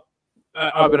 are,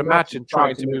 I would imagine,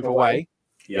 trying to move away.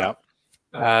 Yeah.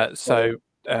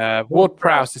 Ward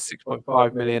Prowse is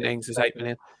 6.5 million, Ings is 8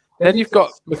 million. Then you've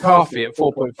got McCarthy at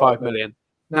 4.5 million.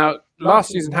 Now,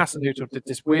 last season, Hasenhüttl did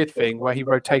this weird thing where he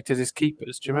rotated his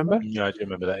keepers. Do you remember? Yeah, I do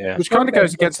remember that, yeah. Which kind of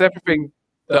goes against everything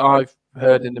that I've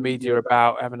heard in the media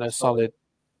about having a solid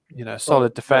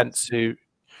defense who,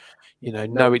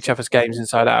 know each other's games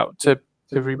inside out. To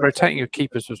be rotating your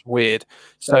keepers was weird.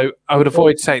 So I would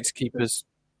avoid Saints keepers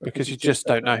because you just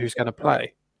don't know who's going to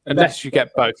play unless you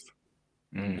get both.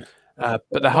 But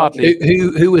they're hardly.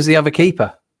 Who was the other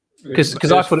keeper? Because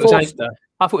I thought it was Forster.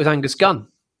 I thought it was Angus Gunn.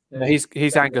 Yeah,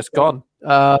 he's Angus gone.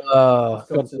 Uh,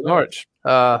 Gone to Norwich,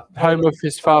 uh, home of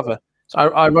his father. it's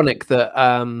ironic that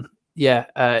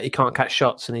he can't catch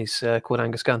shots and he's called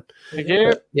Angus Gunn. Thank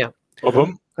you.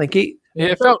 Problem. Thank you. Yeah,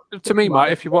 it felt to me,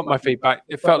 Mike. If you want my feedback,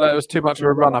 it felt like it was too much of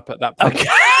a run up at that point. Okay.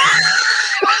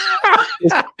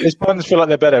 His puns feel like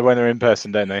they're better when they're in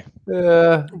person, don't they?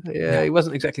 Yeah, he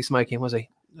wasn't exactly smoking, was he?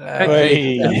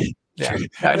 Hey. Yeah.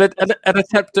 An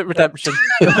attempt at redemption.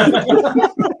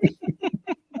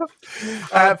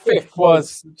 Fifth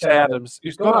was Jay Adams,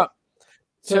 who's gone up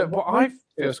to what I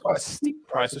feel is quite a steep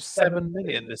price of 7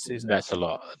 million this season. That's a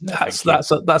lot. That's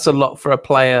a lot for a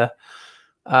player.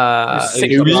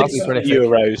 Six Who of leads us.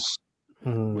 Euros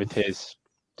Hmm. with his.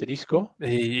 Did he score?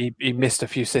 He missed a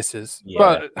few sitters, Yeah.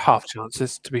 but half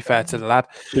chances, to be fair to the lad.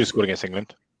 Who scored against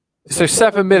England? So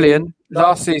 7 million.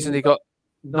 Last season, he got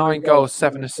 9 goals,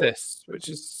 7 assists, which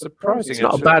is surprising. It's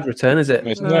not a actually. bad return, is it?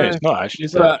 No, it's not actually.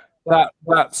 Is it? But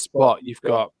that spot, you've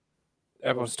got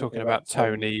everyone's talking about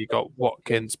Tony. You got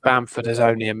Watkins. Bamford is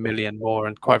only 1 million more,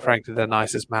 and quite frankly, the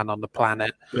nicest man on the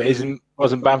planet. But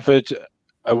wasn't Bamford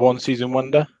a one-season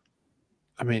wonder?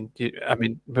 I mean,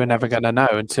 we're never going to know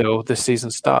until this season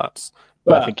starts.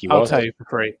 Well, I But think he I'll was. tell you for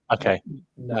free. Okay.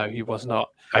 No, he was not.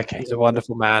 Okay. He's a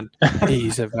wonderful man.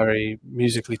 He's a very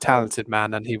musically talented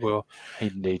man, and he will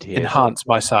Indeed, he is. enhance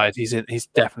my side. He's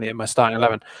definitely in my starting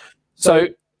 11. So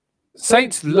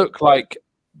Saints look like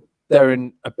they're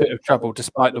in a bit of trouble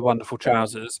despite the wonderful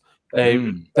trousers.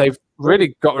 They've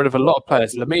really got rid of a lot of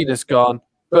players. Lamina's gone.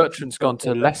 Bertrand's gone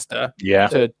to Leicester Yeah.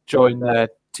 to join their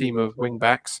team of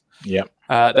wing-backs. Yeah.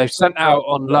 They've sent out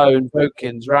on loan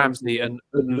Vokins, Ramsey and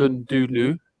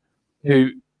Unlundulu,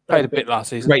 who played a bit last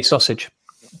season. Great sausage.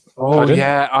 Oh, Pardon?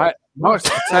 yeah. Mark,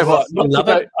 I tell you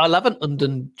what, I love an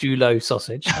Undundulo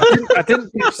sausage. I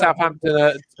didn't give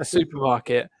Southampton a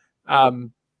supermarket,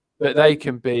 but they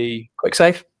can be Quick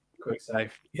save. quick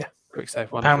save. Yeah. Quick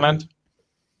save. Wonderful. Poundland.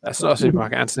 That's not a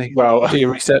supermarket, Anthony. Well, Do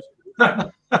your research.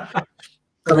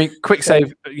 I mean, quick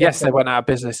save. Yes, they went out of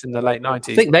business in the late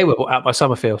 90s. I think they were bought out by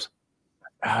Summerfield.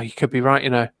 Oh, you could be right,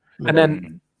 And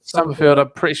then Summerfield,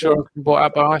 I'm pretty sure, has been bought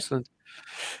out by Iceland.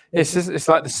 It's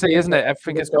like the sea, isn't it?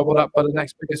 Everything gets gobbled up by the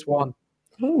next biggest one.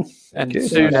 Oh, And good.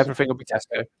 soon everything will be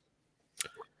Tesco.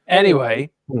 Anyway,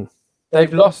 Hmm.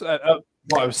 they've lost what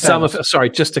I was saying. Sorry,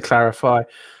 just to clarify,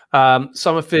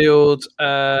 Summerfield.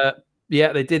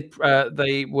 They did.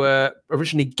 They were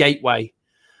originally Gateway,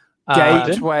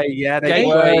 Gateway,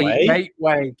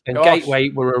 Gateway, and Gosh. Gateway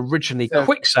were originally So-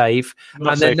 Quick Save,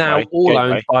 Not and they're now Safeway, all Gateway.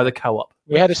 owned by the Co-op.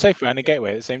 We had a Safeway and a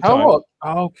Gateway at the same time. Co-op.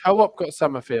 Oh, Co-op got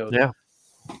Summerfield. Yeah.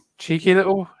 Cheeky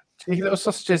little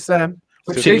sausages.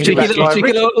 Which Cheeky brings me back to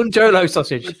my little Unjolo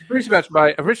sausage. Which brings me back to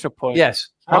my original point. Yes.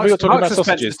 How are we talking about Marks and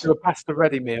sausages? Spencer's do a pasta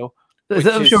ready meal. That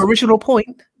was is- your original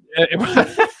point,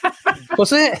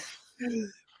 was it?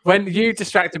 When you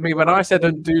distracted me when I said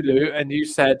undulu and you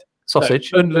said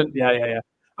Sausage. Unlund, yeah.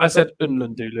 I said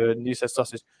unlundulu and you said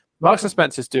sausage. Marks and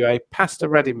Spencer's do a pasta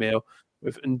ready meal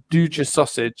with nduja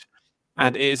sausage,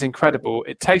 and it is incredible.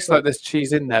 It tastes like there's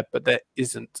cheese in there, but there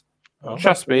isn't. Oh.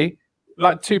 Trust me,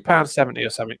 like £2.70 or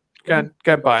something. Go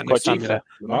and buy it next Quite time cheap you're there.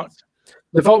 for Mark.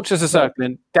 The vultures are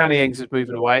circling. Danny Ings is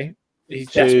moving away.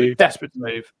 He's desperate to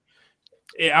move.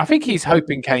 I think he's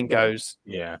hoping Kane goes,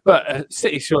 Yeah. but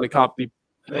City surely can't be.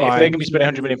 If they're going to be spending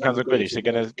 £100 million on Grealish, they're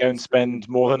going to go and spend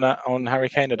more than that on Harry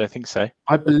Kane? I don't think so.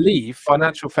 I believe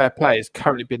financial fair play has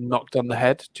currently been knocked on the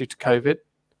head due to COVID.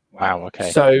 Wow,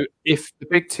 okay. So if the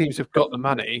big teams have got the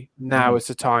money, now is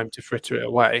the time to fritter it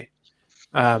away.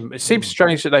 It seems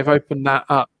strange that they've opened that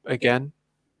up again.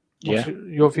 What's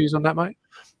your views on that, mate?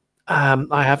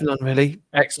 I have none really.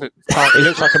 Excellent. He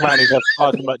looks like a man who's had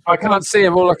far too much. I can't see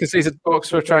him. All I can see is a box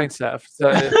for a train set. So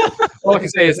all I can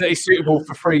see is that he's suitable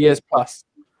for 3 years plus,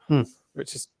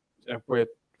 which is a weird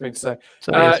thing to say.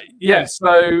 So it is.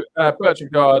 So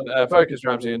Bertrand Guard, Vocus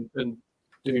Ramsey, and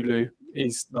Dulu,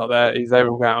 he's not there. They've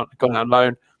all gone out on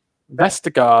loan.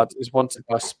 Vestergaard is wanted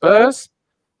by Spurs.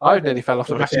 I nearly fell off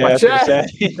the back of my chair.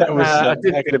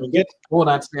 That could have been good. Warn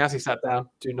Anthony as he sat down.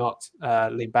 Do not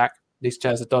lean back. These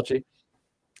chairs are dodgy.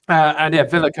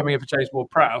 Villa coming in for James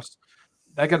Ward-Prowse.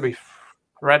 They're going to be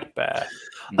threadbare.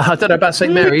 I don't know about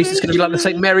St Mary's. It's going to be like the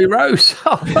St Mary Rose.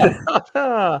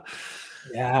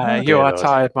 Yeah, you are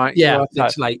tired, mate. You Yeah, are tired.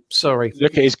 it's late. Sorry.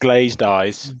 Look at his glazed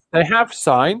eyes. They have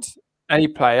signed a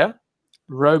player,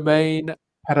 Romain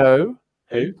Perrault,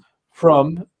 Who?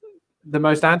 from the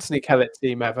most Anthony Kellett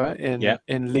team ever in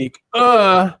League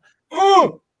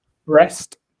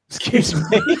Brest. Excuse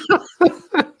me.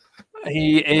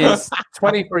 He is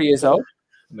 23 years old.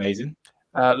 Amazing.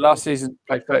 Last season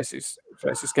played 36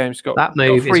 games. Got That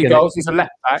move got 3 is goals. He's a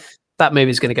left back. That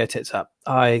movie is going to go tits up.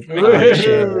 Thank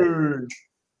you,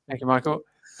 Michael.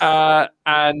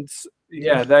 There's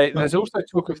also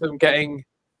talk of them getting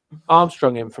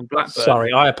Armstrong in from Blackburn.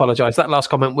 Sorry, I apologise. That last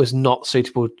comment was not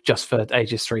suitable just for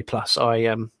ages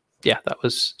 3+. That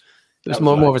was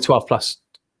more of a 12+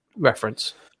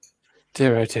 reference.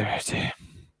 Dear, oh dear, oh dear.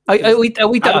 Are we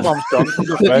done? Adam Armstrong from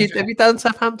Have you done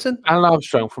Southampton? Alan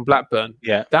Armstrong from Blackburn.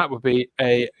 Yeah. That would be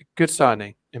a good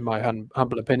signing, in my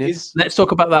humble opinion. Let's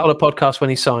talk about that on a podcast when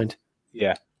he signed.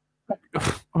 Yeah.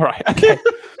 All right. Okay.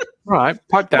 All right.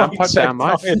 Pipe down,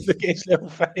 Mike. Look at his little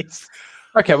face.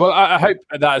 Okay. Well, I hope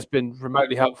that has been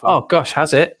remotely helpful. Oh gosh,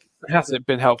 has it? Has it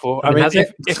been helpful? I mean, has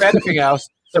it? If anything else,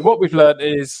 so what we've learned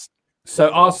is,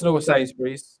 Arsenal were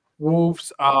Sainsbury's,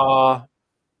 Wolves are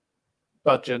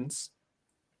Budgeons,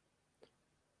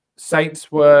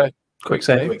 Saints were Quick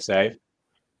save. Quick save.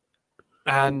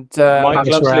 and Mike Palace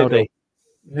loves were Lidl. Aldi.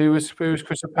 who was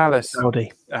Crystal Palace?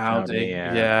 Aldi. Aldi.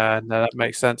 yeah. Yeah, no, that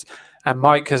makes sense. And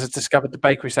Mike has discovered the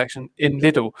bakery section in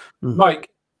Lidl. Mm. Mike,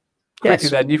 quickly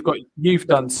Yes. then, you've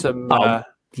done some.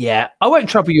 Yeah, I won't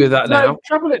trouble you with that now. No,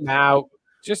 trouble it now.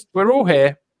 Just we're all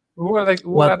here. Well,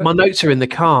 my notes are in the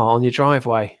car on your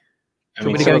driveway. I Do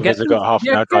you mean, want me to go some and of get us have got half an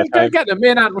Yeah, hour go drive home. get them. Me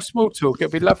and Ant will small talk.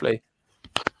 It'll be lovely.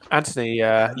 Anthony,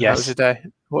 how was your day?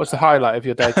 What was the highlight of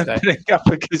your day today? Putting up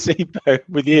a gazebo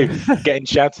with you, getting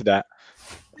shouted at.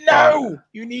 No,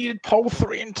 you needed pole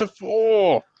 3 into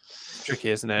 4. Tricky,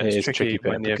 isn't it? It It's is tricky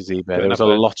putting when up a you're gazebo. putting There was up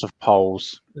a a- lot of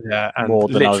poles. Yeah, and More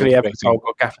than I was literally every expecting. pole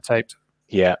got gaffer taped.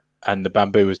 Yeah, and the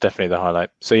bamboo was definitely the highlight.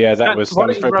 So yeah, that was Why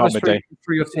for don't you a run part us of my day.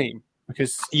 through your team?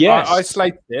 Because Yes. I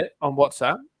slated it on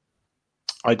WhatsApp.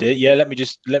 I did. Yeah, let me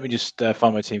just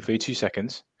find my team for you. 2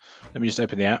 seconds. Let me just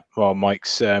open the app while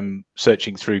Mike's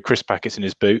searching through crisp packets in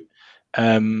his boot.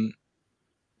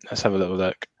 Let's have a little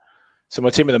look. So my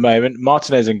team at the moment: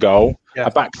 Martinez in goal, Yeah.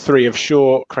 a back 3 of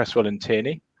Shaw, Cresswell, and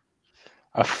Tierney,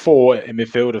 a 4 in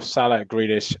midfield of Salah,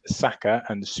 Grealish, Saka,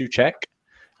 and Souček,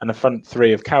 and a front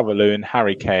 3 of Calvert-Lewin,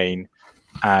 Harry Kane,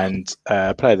 and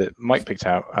a player that Mike picked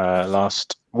out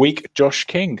last week, Josh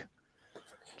King.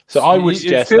 So I would It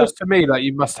suggest feels to me like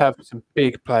you must have some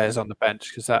big players on the bench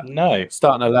because that no.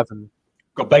 starting 11.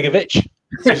 Got Begovic,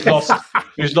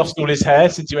 who's lost all his hair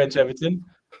since he went to Everton.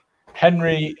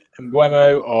 Henry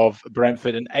Mbuemo of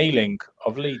Brentford and Ayling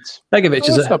of Leeds. Begovic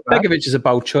Oh, that's not bad. is a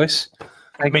bold choice.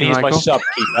 I mean, he's my sub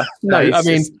keeper. No, I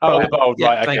mean, bold, yeah,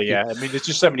 right? thank Okay, you. yeah. I mean, there's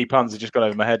just so many puns that just got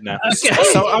over my head now.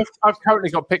 So I've currently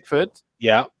got Pickford,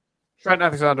 Yeah, Trent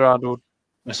Alexander-Arnold.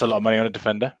 that's a lot of money on a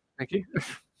defender. Thank you.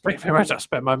 Thank you very much. I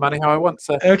spend my money how I want.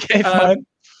 So Okay, fine.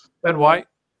 Ben White,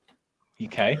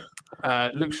 Okay,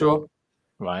 Luke Shaw.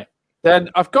 right. Then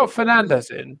I've got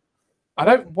Fernandes in. I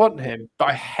don't want him, but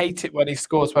I hate it when he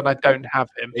scores when I don't have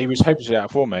him. He was hopelessly out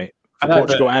of form, mate. I For know,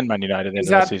 Portugal and Man United at the end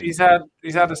of the season.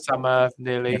 He's had a summer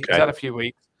nearly. Okay. He's had a few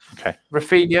weeks. Okay.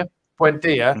 Rafinha,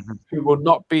 Buendia, Mhm. who will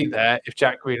not be there if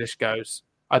Jack Grealish goes.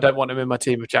 I don't want him in my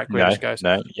team if Jack Grealish goes.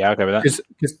 No, yeah, I'll go with that.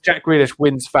 Because Jack Grealish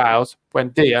wins fouls.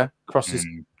 Buendia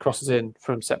crosses in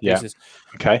from set Yeah. pieces.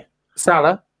 Okay.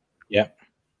 Salah. Yeah.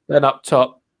 Then up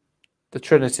top, the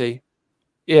Trinity,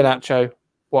 Iheanacho,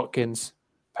 Watkins,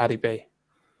 Paddy B.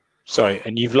 Sorry,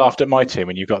 and you've laughed at my team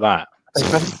when you've got that. Do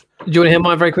you want to hear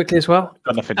mine very quickly as well?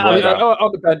 Got nothing to worry about.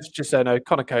 On the bench, just so I know,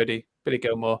 Connor Cody, Billy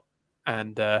Gilmore,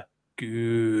 and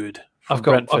Good. I've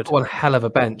got one hell of a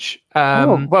bench.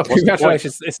 Well,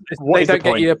 congratulations. They don't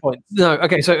get you a point. No,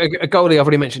 okay. So a goalie, I've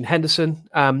already mentioned Henderson.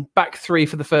 Back three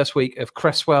for the first week of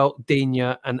Cresswell,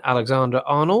 Digne, and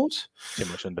Alexander-Arnold. Too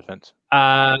much in defence.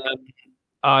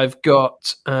 I've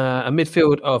got a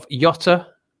midfield of Jota,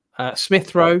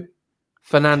 Smith Rowe,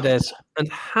 Fernandes, and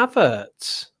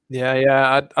Havertz.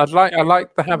 Yeah. I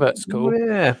like the Havertz call.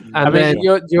 Yeah, and I mean,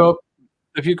 you're.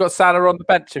 Have you got Salah on the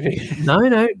bench? Have you? No,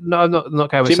 I'm not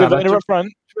going with Team Salah. up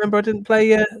front. Remember, I didn't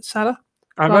play Salah.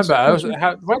 I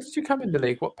remember. Where did you come in the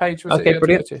league? What page was it? Okay,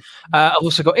 brilliant. I've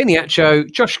also got Iheanacho,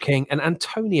 Josh King, and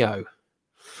Antonio.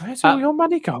 Where's all your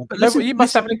money gone? But listen, you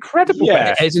must have an incredible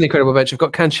bench. It's an incredible bench. I've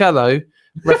got Cancelo,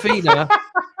 Rafinha,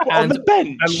 on the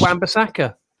bench. and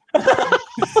Wan-Bissaka.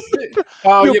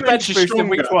 Oh, Your bench is stronger. in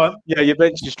week one. Yeah, your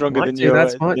bench is stronger than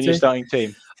your starting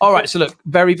team. All right, so look,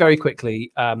 very, very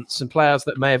quickly, some players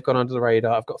that may have gone under the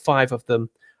radar. I've got 5 of them.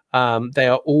 They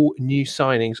are all new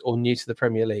signings or new to the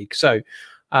Premier League. So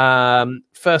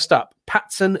first up,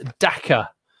 Patson Daka,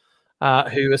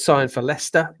 who was signed for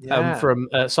Leicester from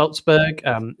Salzburg.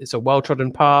 It's a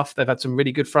well-trodden path. They've had some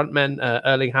really good front men.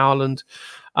 Erling Haaland.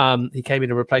 He came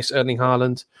in and replaced Erling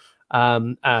Haaland.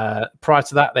 Prior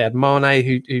to that, they had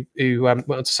Mane, who went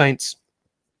on to Saints.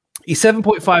 He's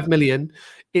 7.5 million.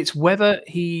 It's whether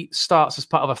he starts as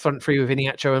part of a front three with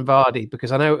Iheanacho and Vardy,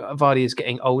 because I know Vardy is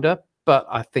getting older, but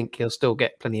I think he'll still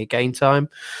get plenty of game time.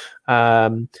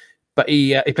 But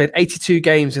he played 82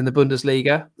 games in the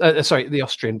Bundesliga, the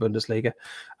Austrian Bundesliga,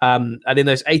 and in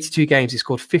those 82 games, he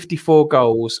scored 54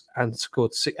 goals and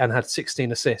had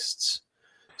 16 assists.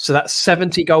 So that's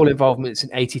 70 goal involvements in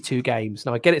 82 games.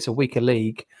 Now I get it's a weaker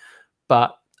league,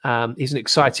 but he's an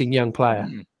exciting young player.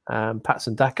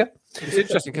 Patson Daka. It's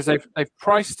interesting because they've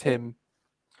priced him.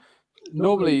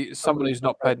 Normally, someone who's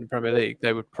not played in the Premier League,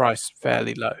 they would price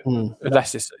fairly low,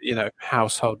 unless it's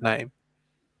household name.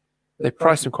 They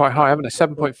priced him quite high, haven't they?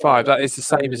 7.5. That is the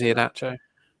same as Iheanacho.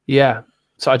 Yeah.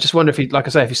 So I just wonder if he, like I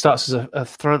say, if he starts as a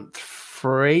front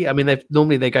three. I mean, they go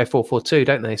 4-4-2,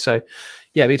 don't they? So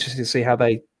yeah, it'd be interesting to see how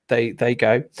they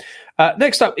go.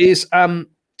 Next up is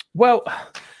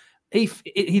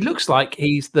he looks like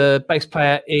he's the bass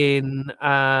player in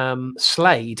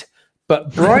Slade,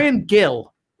 but Brian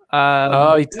Gill. He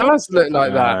does look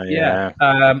like that.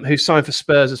 Yeah. Who signed for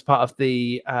Spurs as part of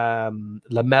the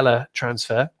Lamela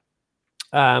transfer.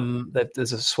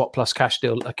 There's a swap plus cash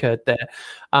deal occurred there.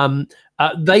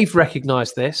 They've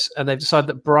recognised this and they've decided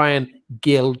that Brian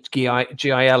Gill,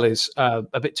 GIL, is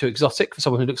a bit too exotic for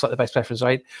someone who looks like the best player from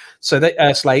Slade. So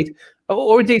Slade,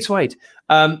 or indeed Slade.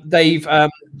 They've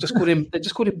just called him. They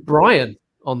just called him Brian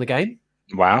on the game.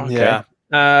 Wow. Okay.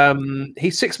 Yeah.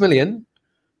 He's 6 million,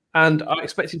 and I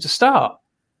expect him to start.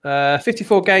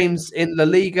 54 games in La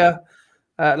Liga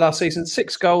last season,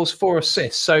 6 goals, 4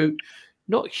 assists. So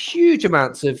not huge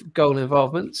amounts of goal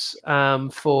involvements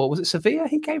was it Sevilla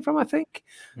he came from, I think,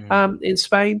 in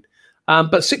Spain.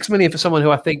 But 6 million for someone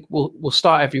who I think will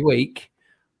start every week.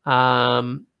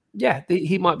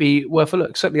 He might be worth a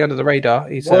look. Certainly under the radar.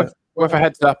 He's worth a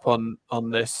heads up on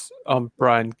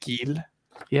Brian Gill.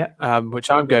 Yeah. Which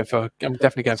I'm going for. I'm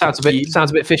definitely going sounds for.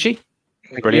 Sounds a bit fishy.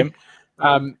 Brilliant.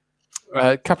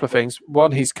 A couple of things.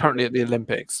 One, he's currently at the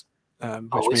Olympics,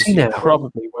 which means he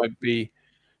probably won't be.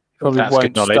 That's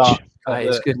good knowledge.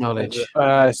 It's good knowledge.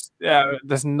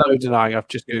 There's no denying. I've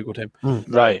just googled him.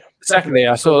 Right. Secondly,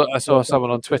 I saw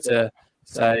someone on Twitter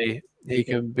say he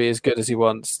can be as good as he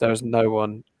wants. There is no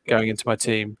one going into my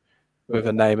team with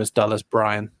a name as dull as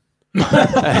Brian.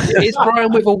 It's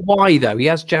Brian with a Y though. He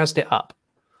has jazzed it up.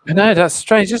 I know, that's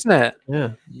strange, isn't it?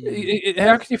 Yeah.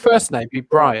 How can your first name be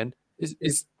Brian?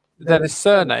 Is then his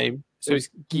surname? So it's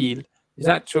Gill. his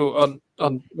actual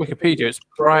on Wikipedia, it's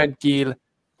Brian Gil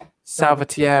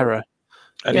Salvatierra.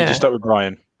 And you just stuck with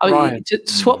Brian. Brian. To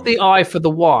swap the I for the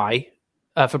Y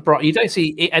for Brian. You don't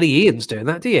see any Ians doing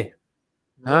that, do you?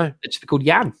 No. It's called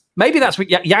Jan. Maybe that's what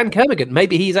Jan Kermigan.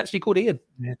 Maybe he's actually called Ian.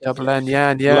 Yeah, double N,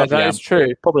 Jan. Yeah, that is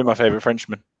true. Probably my favourite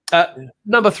Frenchman.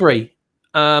 Number 3.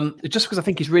 Just because I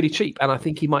think he's really cheap and I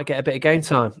think he might get a bit of game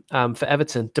time for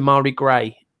Everton. Demarai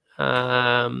Gray.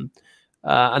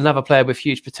 Another player with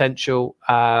huge potential.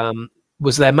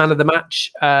 Was their man of the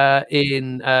match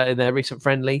in their recent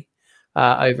friendly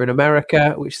over in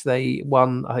America, which they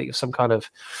won, I think, it was some kind of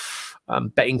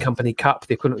betting company cup,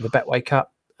 the equivalent of the Betway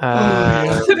Cup.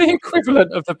 The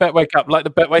equivalent of the Betway Cup, like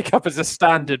the Betway Cup is a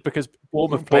standard because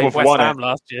Bournemouth played West Ham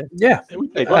last year. Yeah. In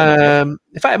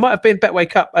fact, it might have been Betway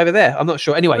Cup over there. I'm not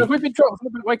sure. Anyway, we've been dropped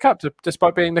from the Betway Cup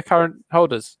despite being the current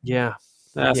holders. Yeah.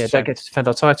 Don't get to defend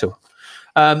our title.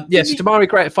 So Demarai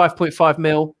Gray at 5.5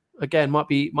 mil. Again, might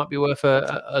be worth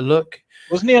a look.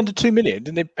 Wasn't he under 2 million?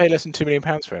 Didn't they pay less than £2 million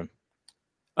for him?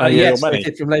 Yes, they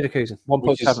did from Leverkusen,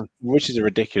 1.7, which is a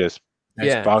ridiculous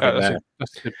bargain there.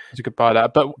 That's a good buy.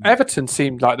 That, but Everton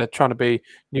seemed like they're trying to be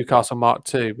Newcastle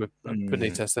Mark II with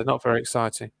Benitez. They're not very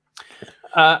exciting.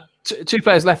 2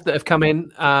 players left that have come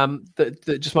in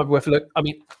that just might be worth a look. I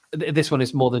mean, this one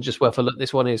is more than just worth a look.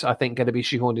 This one is, I think, going to be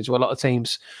shoehorned into a lot of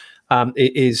teams.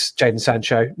 It is Jadon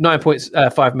Sancho,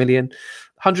 9.5 million.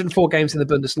 104 games in the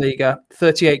Bundesliga,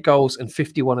 38 goals and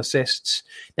 51 assists.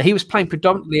 Now, he was playing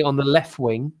predominantly on the left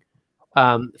wing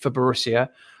for Borussia.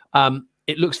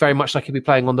 It looks very much like he'll be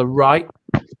playing on the right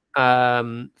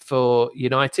for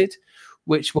United,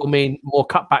 which will mean more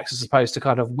cutbacks as opposed to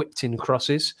kind of whipped-in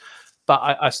crosses.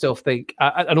 But I still think,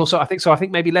 and also I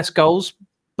think maybe less goals,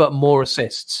 but more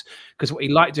assists. Because what he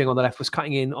liked doing on the left was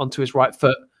cutting in onto his right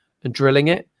foot and drilling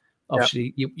it.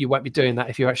 Obviously, you won't be doing that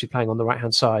if you're actually playing on the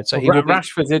right-hand side. So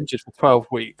Rashford's injured for 12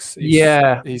 weeks. He's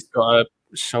got a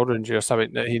shoulder injury or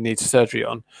something that he needs surgery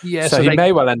on. Yeah, so he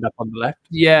may well end up on the left.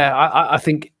 Yeah, I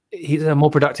think he's a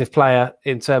more productive player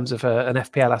in terms of an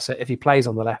FPL asset if he plays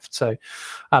on the left. So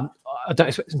I don't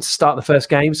expect him to start the first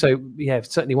game. So,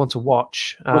 certainly want to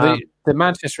watch. Well, the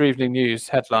Manchester Evening News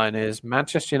headline is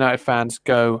Manchester United fans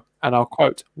go, and I'll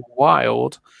quote,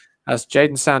 wild as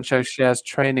Jadon Sancho shares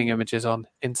training images on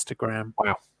Instagram.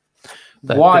 Wow.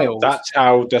 Wild. That's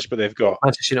how desperate they've got.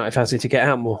 Manchester United fans need to get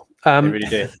out more. They really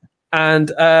did.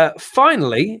 And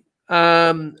finally,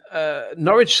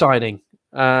 Norwich signing,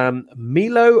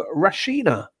 Milo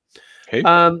Rashina. Who?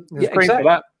 Exactly.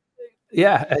 That.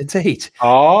 Yeah, indeed.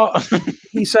 Oh.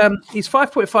 He's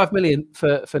 5.5 million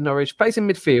for Norwich. Plays in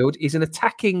midfield. He's an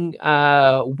attacking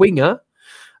winger.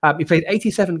 He played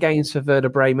 87 games for Werder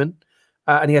Bremen.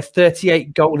 And he had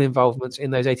 38 goal involvements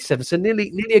in those 87. So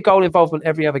nearly a goal involvement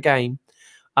every other game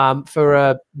for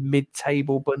a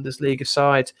mid-table Bundesliga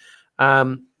side.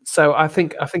 So I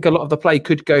think a lot of the play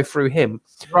could go through him.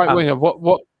 Right winger.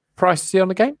 What price is he on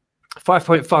the game?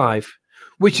 5.5,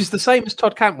 which is the same as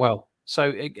Todd Cantwell. So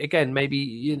again,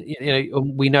 maybe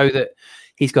we know that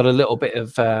he's got a little bit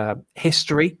of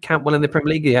history. Cantwell in the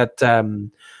Premier League, he had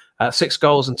 6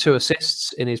 goals and 2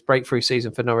 assists in his breakthrough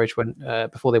season for Norwich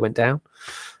before they went down.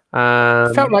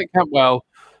 Felt like Cantwell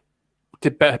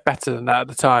did better than that at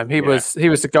the time. He was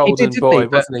the golden boy,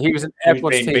 wasn't he? He was in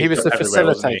everyone's team. He was the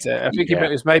facilitator. I think he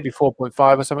was maybe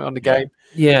 4.5 or something on the game.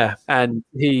 Yeah, and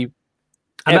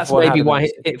that's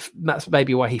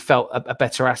maybe why he felt a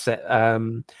better asset. I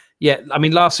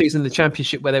mean, last season in the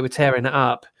Championship where they were tearing it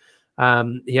up,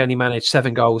 he only managed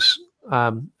 7 goals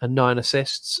and 9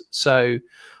 assists. So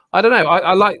I don't know.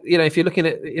 I like, if you're looking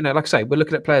at, like I say, we're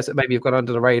looking at players that maybe have gone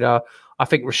under the radar. I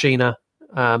think Rashina,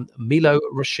 Milo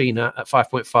Rashina at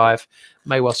 5.5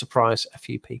 may well surprise a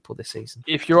few people this season.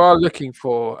 If you are looking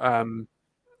for,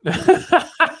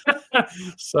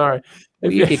 sorry,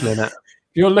 what are you giggling at?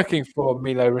 If you're looking for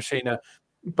Milo Rashina,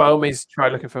 by all means try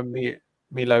looking for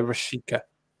Milo Rashika,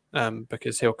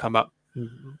 because he'll come up.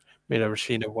 Milo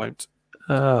Rashina won't.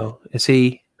 Oh, is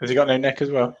he? Has he got no neck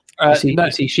as well? Is he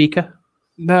Shika?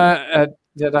 No,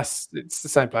 it's the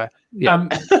same player. Yeah.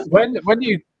 When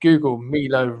you Google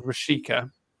Milo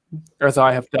Rashika, as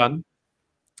I have done,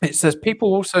 it says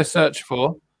people also search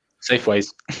for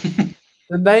Safeways.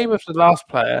 The name of the last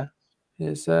player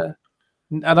is, and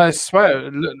I swear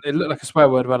it looked like a swear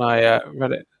word when I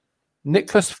read it.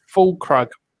 Nicholas Fulkrug.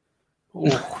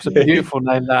 Oh, it's a beautiful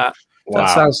name. That. Wow.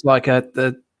 That sounds like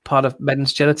the part of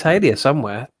men's genitalia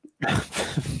somewhere.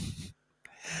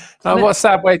 What a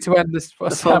sad way to end this.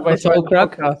 What a sad way to end the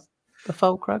podcast. The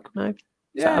Fulkrug, no?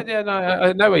 No,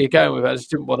 I know where you're going with it. I just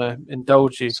didn't want to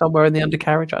indulge you. Somewhere in the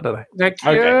undercarriage? I don't know.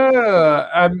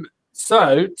 Okay.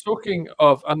 So, talking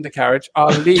of undercarriage,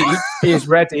 our league is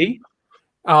ready.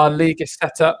 Our league is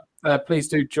set up. Please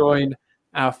do join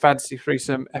our Fantasy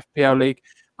Threesome FPL league.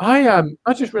 I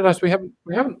just realised we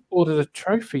haven't ordered a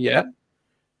trophy yet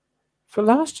for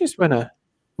last year's winner.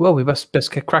 Well, we must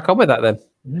best crack on with that then.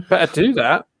 Better do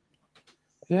that.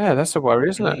 Yeah, that's a worry,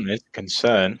 isn't it? It's a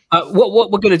concern.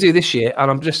 What we're going to do this year, and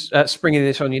I'm just springing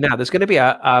this on you now. There's going to be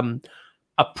a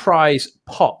prize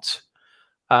pot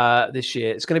this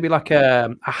year. It's going to be like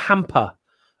a hamper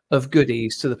of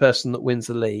goodies to the person that wins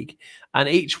the league, and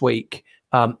each week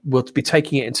we'll be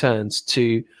taking it in turns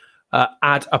to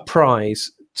add a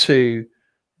prize to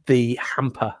the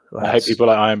hamper. Lads. I hope people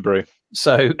like Iron Brew.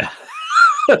 So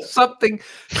something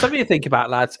to think about,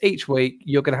 lads. Each week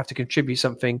you're going to have to contribute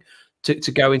something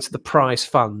to go into the prize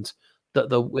fund that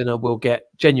the winner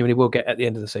genuinely will get at the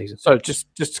end of the season. So just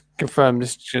to confirm,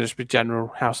 this should just be general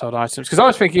household items, because I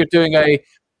was thinking of doing a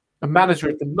manager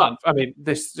of the month. I mean,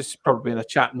 this is probably in a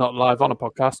chat, not live on a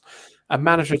podcast. A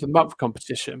manager of the month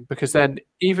competition, because then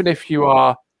even if you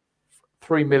are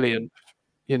 3 million,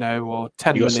 or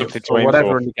 10 million or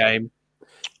whatever in the game,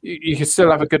 you can still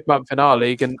have a good month in our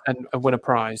league and win a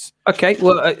prize. Okay,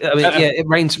 well, I mean, it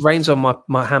rains on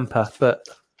my hamper, but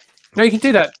no, you can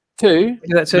do that too.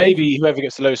 Maybe whoever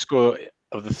gets the lowest score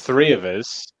of the three of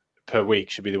us per week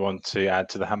should be the one to add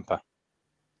to the hamper.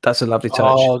 That's a lovely touch.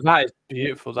 Oh, that is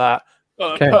beautiful. That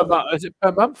per month. Is it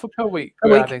per month or per week? Per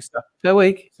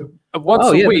week. So, once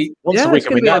a week. Once a week.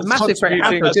 I mean,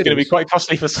 that's going to be quite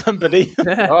costly for somebody.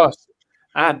 Gosh.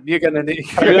 And you're going to need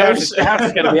your house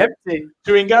is going to be empty.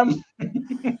 Chewing gum.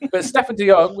 But Stefan de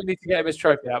Jong, we need to get him his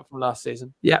trophy out from last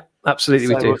season. Yeah, absolutely,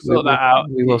 so we do. We'll sort that out.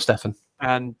 We will, Stefan.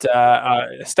 And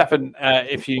Stefan,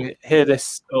 if you hear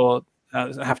this or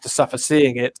have to suffer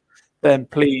seeing it, then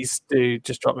please do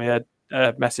just drop me a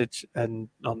message and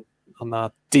on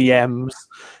our DMs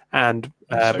and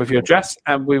with your address,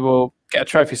 and we will get a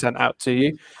trophy sent out to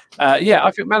you.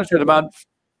 I think manager of the month,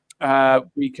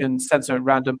 we can send something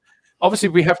random. Obviously,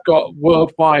 we have got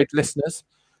worldwide listeners,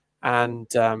 and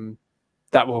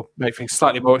that will make things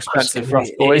slightly more expensive for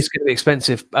us boys. It's going to be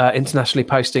expensive internationally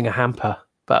posting a hamper,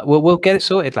 but we'll get it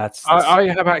sorted, lads. I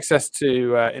have access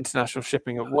to international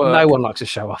shipping at work. No one likes to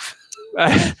show off,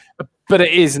 but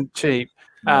it isn't cheap.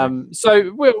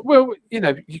 So we'll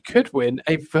you could win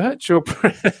a virtual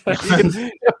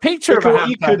a picture of a hamper.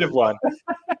 You could have won.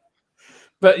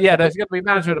 But yeah, there's going to be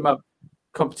manager of the month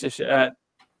competition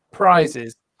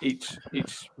prizes each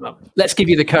month. Let's give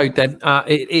you the code then.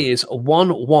 It is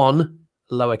 11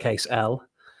 lowercase l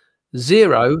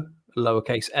 0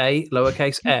 lowercase a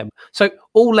lowercase m. So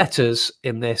all letters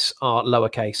in this are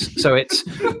lowercase. So it's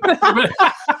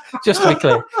just to be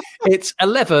clear, it's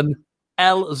 11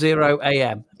 L0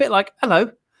 AM. A bit like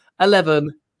hello,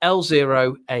 11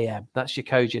 L0 AM. That's your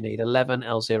code you need. 11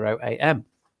 L0 AM.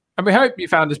 And we hope you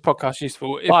found this podcast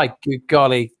useful. By good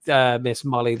golly, Miss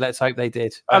Molly, let's hope they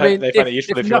did. I mean, they found it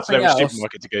useful if you have to know which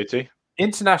supermarket to go to.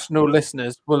 International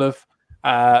listeners will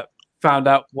have found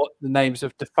out what the names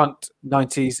of defunct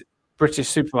 90s British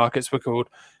supermarkets were called,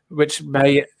 which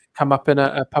may come up in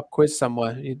a pub quiz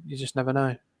somewhere. You just never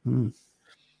know.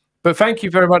 But thank you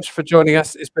very much for joining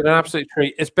us. It's been an absolute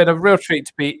treat. It's been a real treat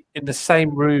to be in the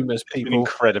same room as people.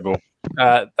 Incredible.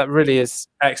 That really is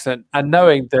excellent. And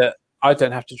knowing that I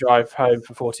don't have to drive home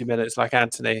for 40 minutes like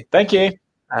Anthony. Thank you.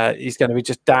 He's going to be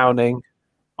just downing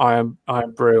Iron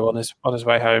Brew on his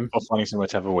way home. Or finding somewhere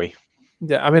to have a wee.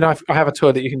 Yeah, I mean, I have a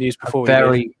toilet you can use before.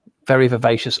 Very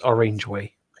vivacious orange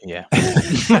wee. Yeah.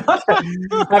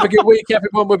 Have a good week,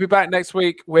 everyone. We'll be back next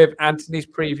week with Anthony's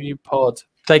preview pod.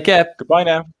 Take care. Goodbye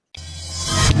now.